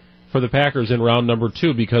 Jeff, for the Packers in round number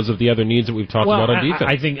 2 because of the other needs that we've talked about on defense.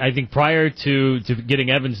 I think prior to getting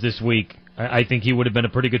Evans this week, I think he would have been a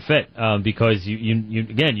pretty good fit because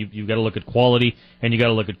you've got to look at quality and you got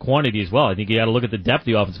to look at quantity as well. I think you got to look at the depth of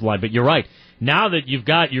the offensive line. But you're right. Now that you've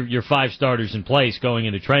got your 5 starters in place going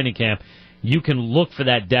into training camp, you can look for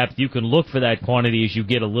that depth. You can look for that quantity as you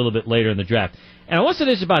get a little bit later in the draft. And I'll say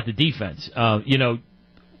this about the defense.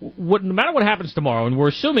 no matter what happens tomorrow, and we're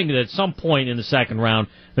assuming that at some point in the second round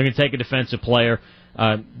they're going to take a defensive player,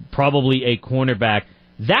 probably a cornerback.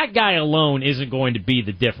 That guy alone isn't going to be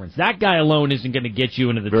the difference. That guy alone isn't going to get you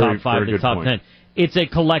into the top 5 to the top 10. It's a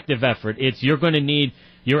collective effort. You're going to need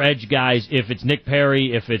your edge guys. If it's Nick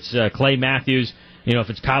Perry, if it's Clay Matthews, if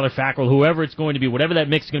it's Kyler Fackrell, whoever it's going to be, whatever that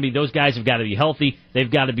mix is going to be, those guys have got to be healthy.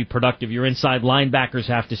 They've got to be productive. Your inside linebackers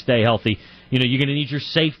have to stay healthy. You're going to need your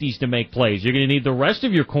safeties to make plays. You're going to need the rest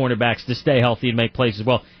of your cornerbacks to stay healthy and make plays as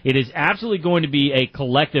well. It is absolutely going to be a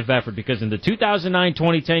collective effort because in the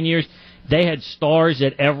 2009-2010 years, they had stars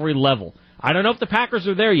at every level. I don't know if the Packers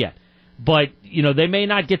are there yet, but they may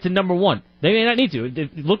not get to number one. They may not need to.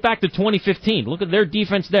 Look back to 2015. Look at their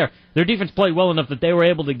defense there. Their defense played well enough that they were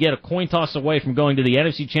able to get a coin toss away from going to the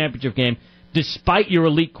NFC Championship game despite your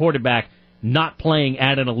elite quarterback not playing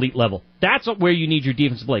at an elite level. That's where you need your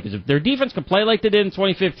defense to play. Because if their defense can play like they did in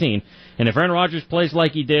 2015, and if Aaron Rodgers plays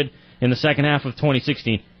like he did in the second half of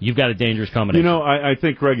 2016, you've got a dangerous combination. I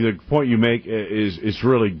think, Greg, the point you make is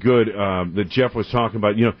really good that Jeff was talking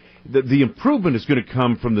about. The improvement is going to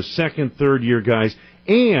come from the second, third-year guys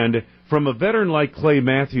and from a veteran like Clay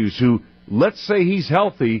Matthews who, let's say he's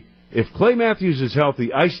healthy. If Clay Matthews is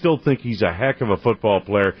healthy, I still think he's a heck of a football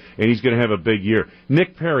player, and he's going to have a big year.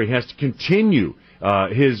 Nick Perry has to continue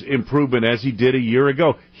his improvement as he did a year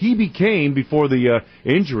ago. He became, before the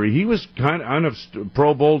injury, he was kind of on a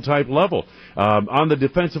Pro Bowl type level. On the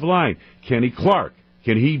defensive line, Kenny Clark.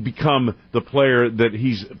 Can he become the player that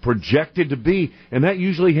he's projected to be? And that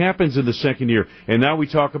usually happens in the second year. And now we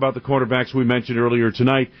talk about the quarterbacks we mentioned earlier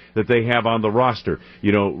tonight that they have on the roster.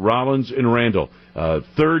 Rollins and Randall.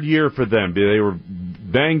 Third year for them. They were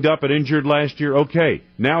banged up and injured last year. Okay,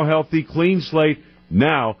 now healthy, clean slate.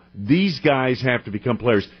 Now, these guys have to become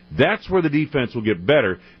players. That's where the defense will get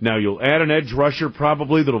better. Now, you'll add an edge rusher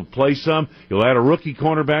probably that'll play some. You'll add a rookie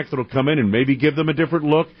cornerback that'll come in and maybe give them a different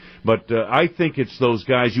look. But I think it's those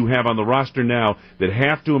guys you have on the roster now that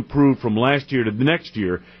have to improve from last year to the next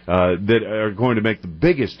year that are going to make the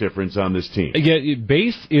biggest difference on this team. Yeah,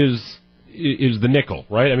 base is the nickel,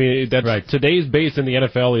 right? I mean, that's right. Today's base in the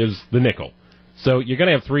NFL is the nickel. So you're going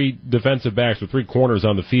to have 3 defensive backs with 3 corners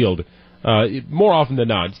on the field. More often than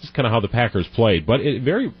not, it's just kind of how the Packers played. But it's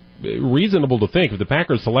very reasonable to think if the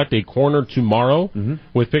Packers select a corner tomorrow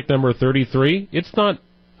with pick number 33, it's not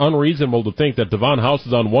unreasonable to think that Devon House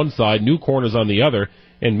is on one side, new corners on the other,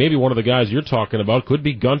 and maybe one of the guys you're talking about, could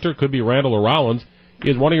be Gunter, could be Randall or Rollins,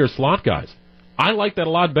 is one of your slot guys. I like that a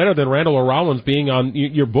lot better than Randall or Rollins being on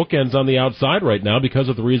your bookends on the outside right now because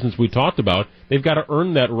of the reasons we talked about. They've got to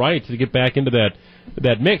earn that right to get back into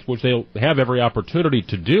that mix, which they'll have every opportunity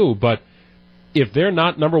to do, but if they're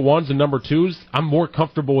not number ones and number twos, I'm more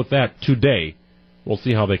comfortable with that today. We'll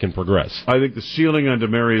see how they can progress. I think the ceiling on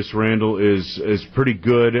Demarius Randall is pretty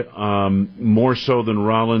good, more so than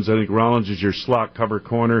Rollins. I think Rollins is your slot cover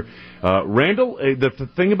corner. Randall, the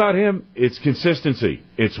thing about him, it's consistency.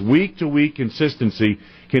 It's week-to-week consistency.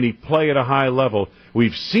 Can he play at a high level?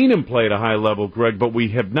 We've seen him play at a high level, Greg, but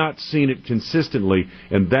we have not seen it consistently,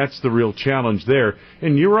 and that's the real challenge there.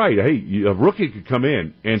 And you're right. Hey, a rookie could come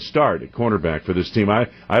in and start at cornerback for this team. I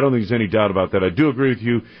don't think there's any doubt about that. I do agree with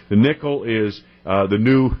you. The nickel is the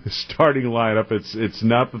new starting lineup. It's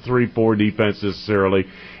not the 3-4 defense necessarily.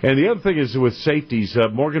 And the other thing is with safeties,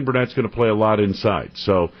 Morgan Burnett's going to play a lot inside.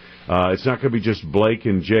 So it's not going to be just Blake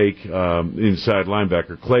and Jake inside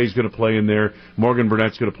linebacker. Clay's going to play in there. Morgan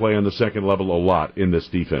Burnett's going to play on the second level a lot in this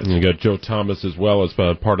defense. And you got Joe Thomas as well as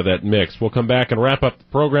part of that mix. We'll come back and wrap up the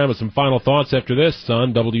program with some final thoughts after this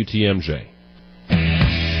on WTMJ.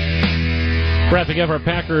 Wrapping up our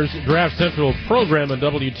Packers Draft Central program on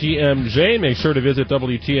WTMJ. Make sure to visit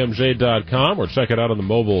WTMJ.com or check it out on the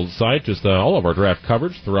mobile site. Just all of our draft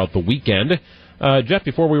coverage throughout the weekend. Jeff,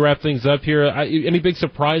 before we wrap things up here, any big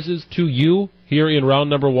surprises to you here in round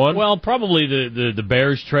number 1? Well, probably the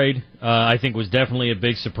Bears trade, I think, was definitely a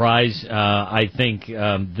big surprise. I think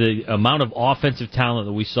the amount of offensive talent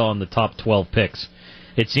that we saw in the top 12 picks,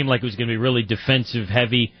 it seemed like it was going to be really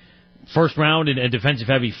defensive-heavy first round and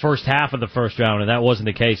defensive-heavy first half of the first round, and that wasn't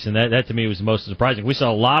the case, and that to me was the most surprising. We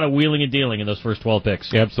saw a lot of wheeling and dealing in those first 12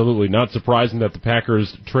 picks. Absolutely. Not surprising that the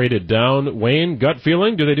Packers traded down. Wayne, gut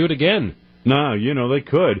feeling, do they do it again? No, they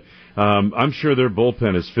could. I'm sure their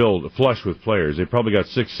bullpen is flush with players. They probably got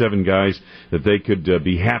 6-7 guys that they could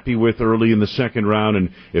be happy with early in the second round,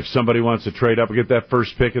 and if somebody wants to trade up and get that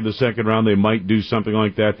first pick in the second round, they might do something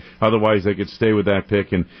like that. Otherwise, they could stay with that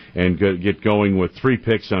pick and get going with 3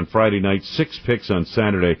 picks on Friday night, 6 picks on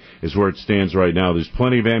Saturday is where it stands right now. There's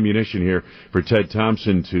plenty of ammunition here for Ted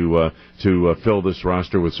Thompson to fill this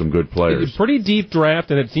roster with some good players. It's a pretty deep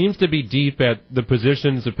draft, and it seems to be deep at the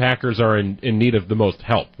positions the Packers are in need of the most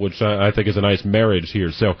help, which I think is a nice marriage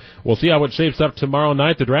here. So we'll see how it shapes up tomorrow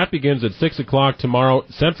night. The draft begins at 6 o'clock tomorrow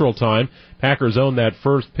Central Time. Packers own that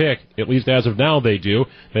first pick, at least as of now they do.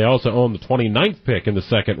 They also own the 29th pick in the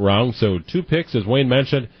second round, so 2 picks, as Wayne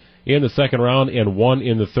mentioned, in the second round and 1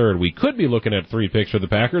 in the third. We could be looking at 3 picks for the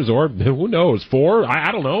Packers, or who knows, 4?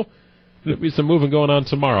 I don't know. There'll be some moving going on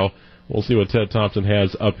tomorrow. We'll see what Ted Thompson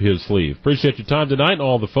has up his sleeve. Appreciate your time tonight and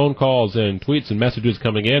all the phone calls and tweets and messages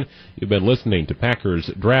coming in. You've been listening to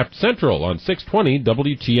Packers Draft Central on 620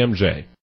 WTMJ.